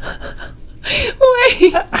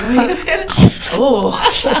 Wait. Oh,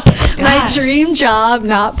 My dream job,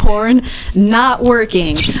 not porn, not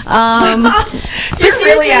working. you're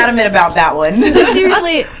really adamant about that one. But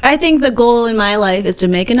seriously, I think the goal in my life is to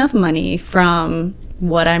make enough money from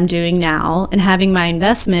what I'm doing now and having my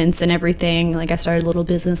investments and everything. Like I started a little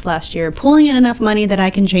business last year, pulling in enough money that I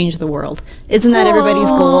can change the world. Isn't that everybody's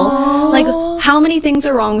goal? Like, how many things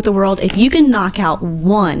are wrong with the world? If you can knock out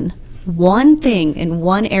one thing in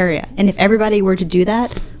one area, and if everybody were to do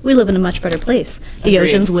that, we live in a much better place. The Agreed.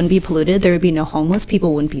 oceans wouldn't be polluted, there would be no homeless,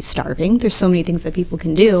 people wouldn't be starving. There's so many things that people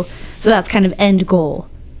can do. So that's kind of end goal.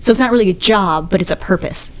 So it's not really a job, but it's a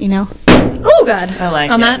purpose, you know? Oh God. I like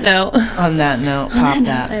On it. that note, On that note, pop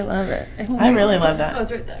that. I love it. I really love that. Oh,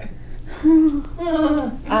 it's right there.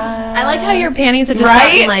 I like how your panties have just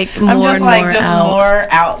Right? gotten like more I'm just and like more just out. more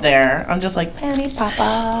out there. I'm just like panty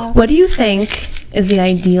papa. What do you think is the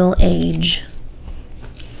ideal age?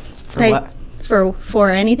 For what? For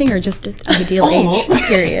anything or just an ideal Oh. age,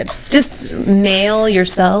 period. Just male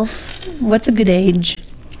yourself. What's a good age?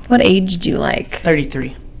 What age do you like?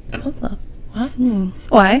 33.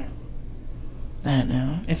 Why? I don't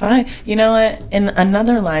know. If I, you know what? In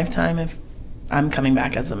another lifetime, if I'm coming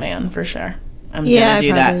back as a man for sure. I'm Yeah, gonna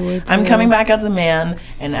do I that. probably would, I'm too. coming back as a man,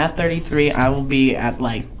 and at 33, I will be at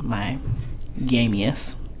like my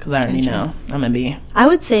gamiest because I already know I'm gonna be I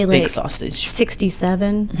would say big like sausage.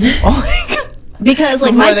 67. Oh my god! Because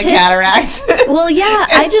like Before my the tits. cataracts. Well, yeah,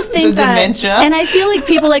 I just think The that, dementia. and I feel like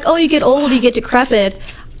people like, oh, you get old, you get decrepit.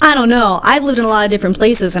 I don't know. I've lived in a lot of different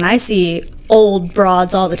places, and I see old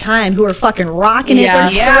broads all the time who are fucking rocking it. Yeah.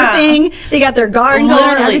 They're Yeah. surfing. They got their garden going.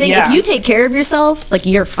 Literally, Everything. yeah. If you take care of yourself, like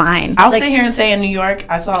you're fine. I'll like, sit here and say in New York,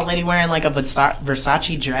 I saw a lady wearing like a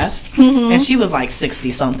Versace dress, and she was like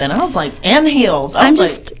 60 something. I was like, and heels. I I'm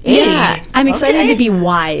was just like, hey, yeah. I'm excited okay. to be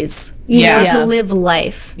wise. You Yeah. know, Yeah. to live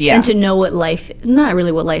life Yeah. and to know what life, not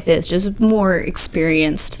really what life is, just more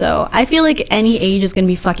experienced. So I feel like any age is going to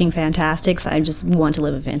be fucking fantastic. So I just want to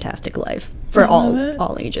live a fantastic life for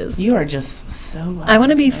all ages. You are just so. I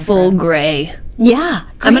want to be wise, my full friend. gray. Yeah,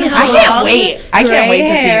 I'm gonna great. I have can't long, wait. I can't wait to see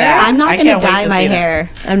gray hair. that. I'm not I going to can't wait dye to my see that. hair.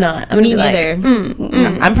 I'm not. I'm gonna Me be like,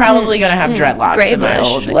 neither. I'm probably gonna have dreadlocks Gray in my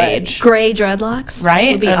bush, old like- age, Gray dreadlocks,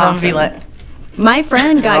 right? Would be and awesome. I'll be like, My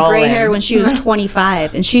friend got gray Rolling. hair when she was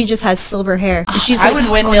 25, and she just has silver hair. And she's I like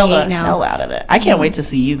would windmill 28 the now. hell out of it. I can't wait to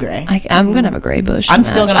see you gray. I'm gonna have a gray bush. I'm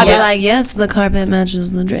still gonna I'll be look- like, yes, the carpet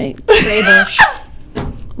matches the drape. Gray bush.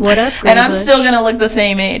 What up, gray And I'm bush? still gonna look the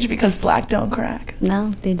same age because black don't crack. No,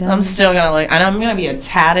 they don't. I'm still gonna look, and I'm gonna be a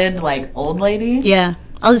tatted like old lady. Yeah,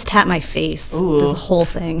 I'll just tap my face. Ooh. Just the whole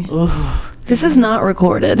thing. Ooh. This is not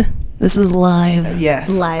recorded. This is live. Yes.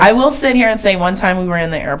 Live. I will sit here and say one time we were in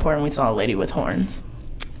the airport and we saw a lady with horns,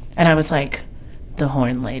 and I was like, the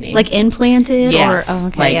horn lady. Like implanted? yes. Or, oh,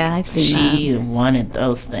 okay, like, yeah, I've seen that. she wanted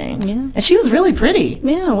those things. Yeah. And she was really pretty.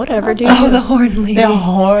 Yeah, whatever, dude. Oh, the horn lady. The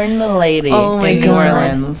horn lady Oh my in New God.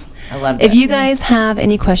 Orleans. I love it. If you guys have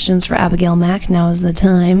any questions for Abigail Mac, now is the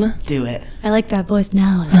time. do it. I like that voice.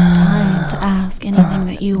 Now is the time to ask anything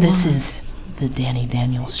that you This want. is the Dani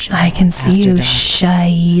Daniels show. I can see After you Dark.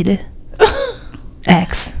 shade.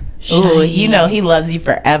 X. Ooh, you know he loves you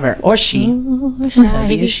forever. Or she.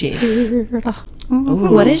 Maybe a she.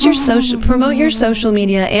 What is your social? Promote your social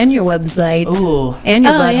media and your website Ooh. and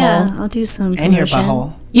your Oh butthole. yeah, I'll do some And your promotion.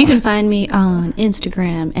 butthole. You can find me on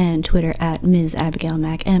Instagram and Twitter at Ms. Abigail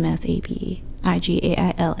Mac,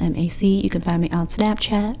 MSABIGAILMAC. You can find me on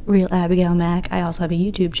Snapchat, Real Abigail Mac. I also have a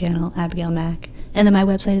YouTube channel, Abigail Mac. And then my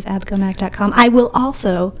website is abigailmac.com. I will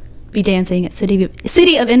also be dancing at City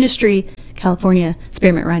of Industry, California,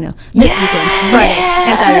 Spearmint Rhino this weekend, Friday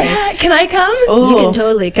and Saturday. Can I come? You can Ooh.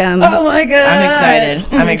 totally come. Oh my god! I'm excited.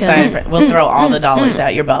 I'm excited. We'll throw all the dollars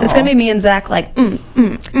at your butthole. It's gonna be me and Zach like.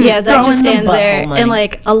 Yeah, Zach Throwing just the stands there, butthole money. and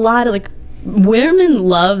like a lot of like women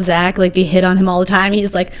love Zach. Like they hit on him all the time.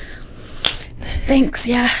 He's like, "Thanks,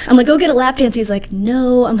 yeah." I'm like, "Go get a lap dance." He's like,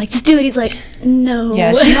 "No." I'm like, "Just do it." He's like, "No."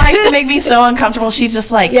 Yeah, she likes to make me so uncomfortable. She's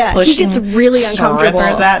just like Yeah, he pushing gets really uncomfortable.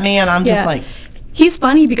 strippers at me, and I'm Yeah. just like, He's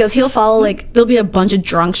funny because he'll follow like there'll be a bunch of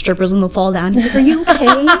drunk strippers and they'll fall down. He's like, "Are you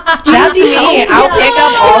okay?" that's me. I'll pick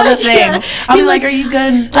up all the things. I'll be like, "Are you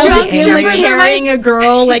good?" I'll Drunk be him, like, strippers are carrying a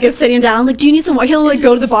girl like is sitting down. Like, "Do you need some water?" He'll like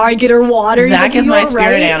go to the bar and get her water. He's Zach like, is "You my all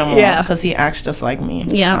spirit right?" animal Yeah, because he acts just like me.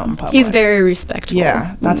 yeah. out in public. He's very respectful.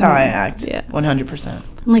 Yeah, that's how I act. Yeah. 100%.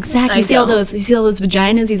 I'm like, "Zach, you see all those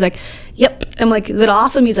vaginas?" He's like, "Yep." I'm like, "Is it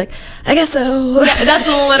awesome?" He's like, "I guess so." That's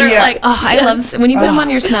literally Yeah. like. Oh, I love when you put him on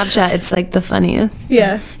your Snapchat. It's like the funniest.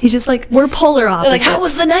 Yeah. He's just like. We're polar opposites. Like, how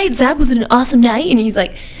was the night? Zach, was it an awesome night? And he's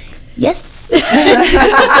like, yes.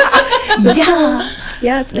 Yeah,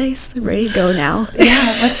 Yeah, it's nice. I'm ready to go now.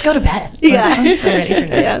 yeah. Let's go to bed. Yeah. I'm so ready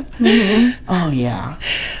for Yeah, bed. Oh yeah.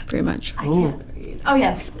 pretty much. Ooh. Oh,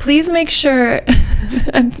 yes. Please make sure.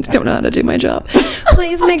 I don't know how to do my job.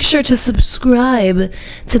 Please make sure to subscribe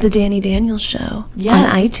to the Dani Daniels Show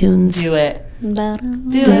Yes. on iTunes. Do it.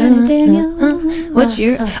 What's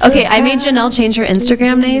your. Okay, I made Jenell change her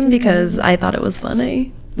Instagram name because I thought it was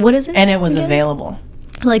funny. What is it? And it was available.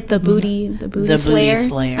 Like the booty Booty slayer.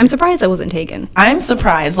 Slayer. I'm surprised that wasn't taken. I'm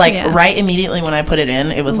surprised. Like Yeah. right immediately when I put it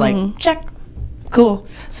in, it was like check. Cool.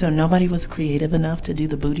 So nobody was creative enough to do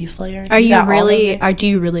the booty slayer. Are you got all really? those- Do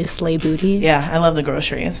you really slay booty? Yeah, I love the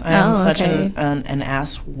groceries. I am Oh, such okay. an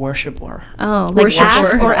ass worshiper. Oh, like Worshiper.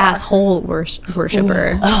 ass or asshole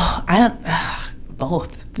worshiper? Oh, I don't.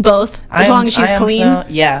 Both. Both. As long as she's clean. Yeah,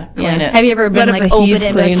 Yeah. clean it. Have you ever been What if like a open he's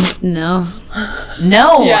it? Like, clean? no.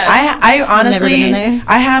 No, Yes. I honestly, been in there?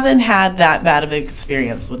 I haven't had that bad of an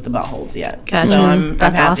experience with the buttholes yet. Gotcha. So I'm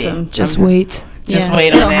That's happy. awesome. Just wait. Just Yeah.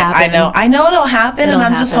 wait It'll on it. happen. I know it'll happen, It'll and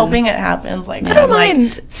I'm just happen. hoping it happens. Like don't I'm like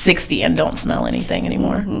mind. 60 and don't smell anything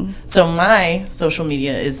anymore. So my social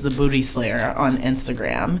media is the Booty Slayer on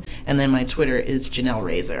Instagram, and then my Twitter is Jenell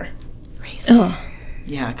Razor. Oh.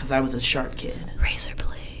 Yeah, because I was a sharp kid. Razor blade.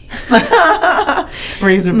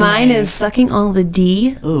 Razor. Mine blade. is sucking all the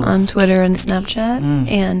D Ooh. on Twitter and Snapchat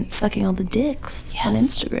and sucking all the dicks on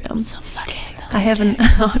Instagram. sucking. I haven't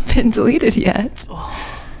been deleted yet.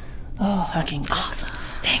 Sucking. Awesome.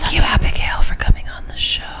 Thank you, Abigail, for coming on the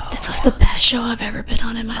show. This was the best show I've ever been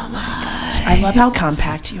on in my life. I love how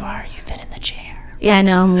compact you are. You fit in the chair. Yeah, I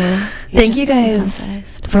know. I'm a little. Thank you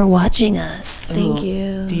guys for watching us. Thank Ooh.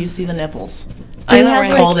 you. Do you see the nipples? Do we know have,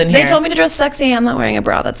 it's cold in They here. told me to dress sexy. I'm not wearing a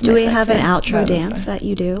bra. That's Do my we have an sexy. outro That is dance fine. that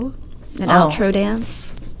you do? An Oh. outro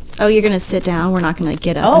dance? Oh, you're gonna sit down. We're not gonna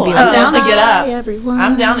get up. Oh, and be I'm like, down to get "Hi, up. everyone."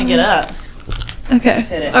 I'm down to get up. Okay.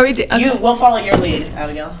 Hit it. Are we? Okay. We'll follow your lead,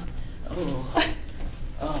 Abigail.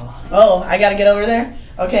 Oh, I gotta get over there?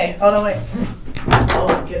 Okay, hold on, wait.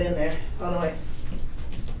 Oh, get in there. Hold on, wait.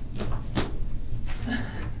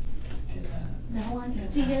 No one can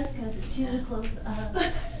see us because it's too close up.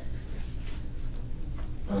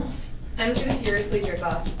 I'm just gonna furiously jerk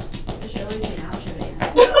off. There should always be an outro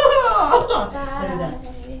dance. Look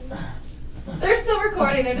at that. They're still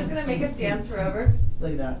recording. They're just gonna make us dance forever.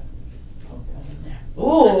 Look at that.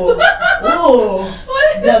 Ooh.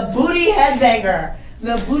 The booty headbanger.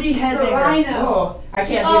 The booty headbanger. rhino. Oh, I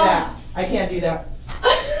can't do that. I can't do that.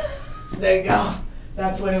 There you go.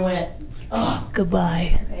 That's where it went. Oh,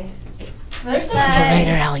 goodbye. Okay. There's See you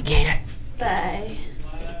later, alligator. Bye.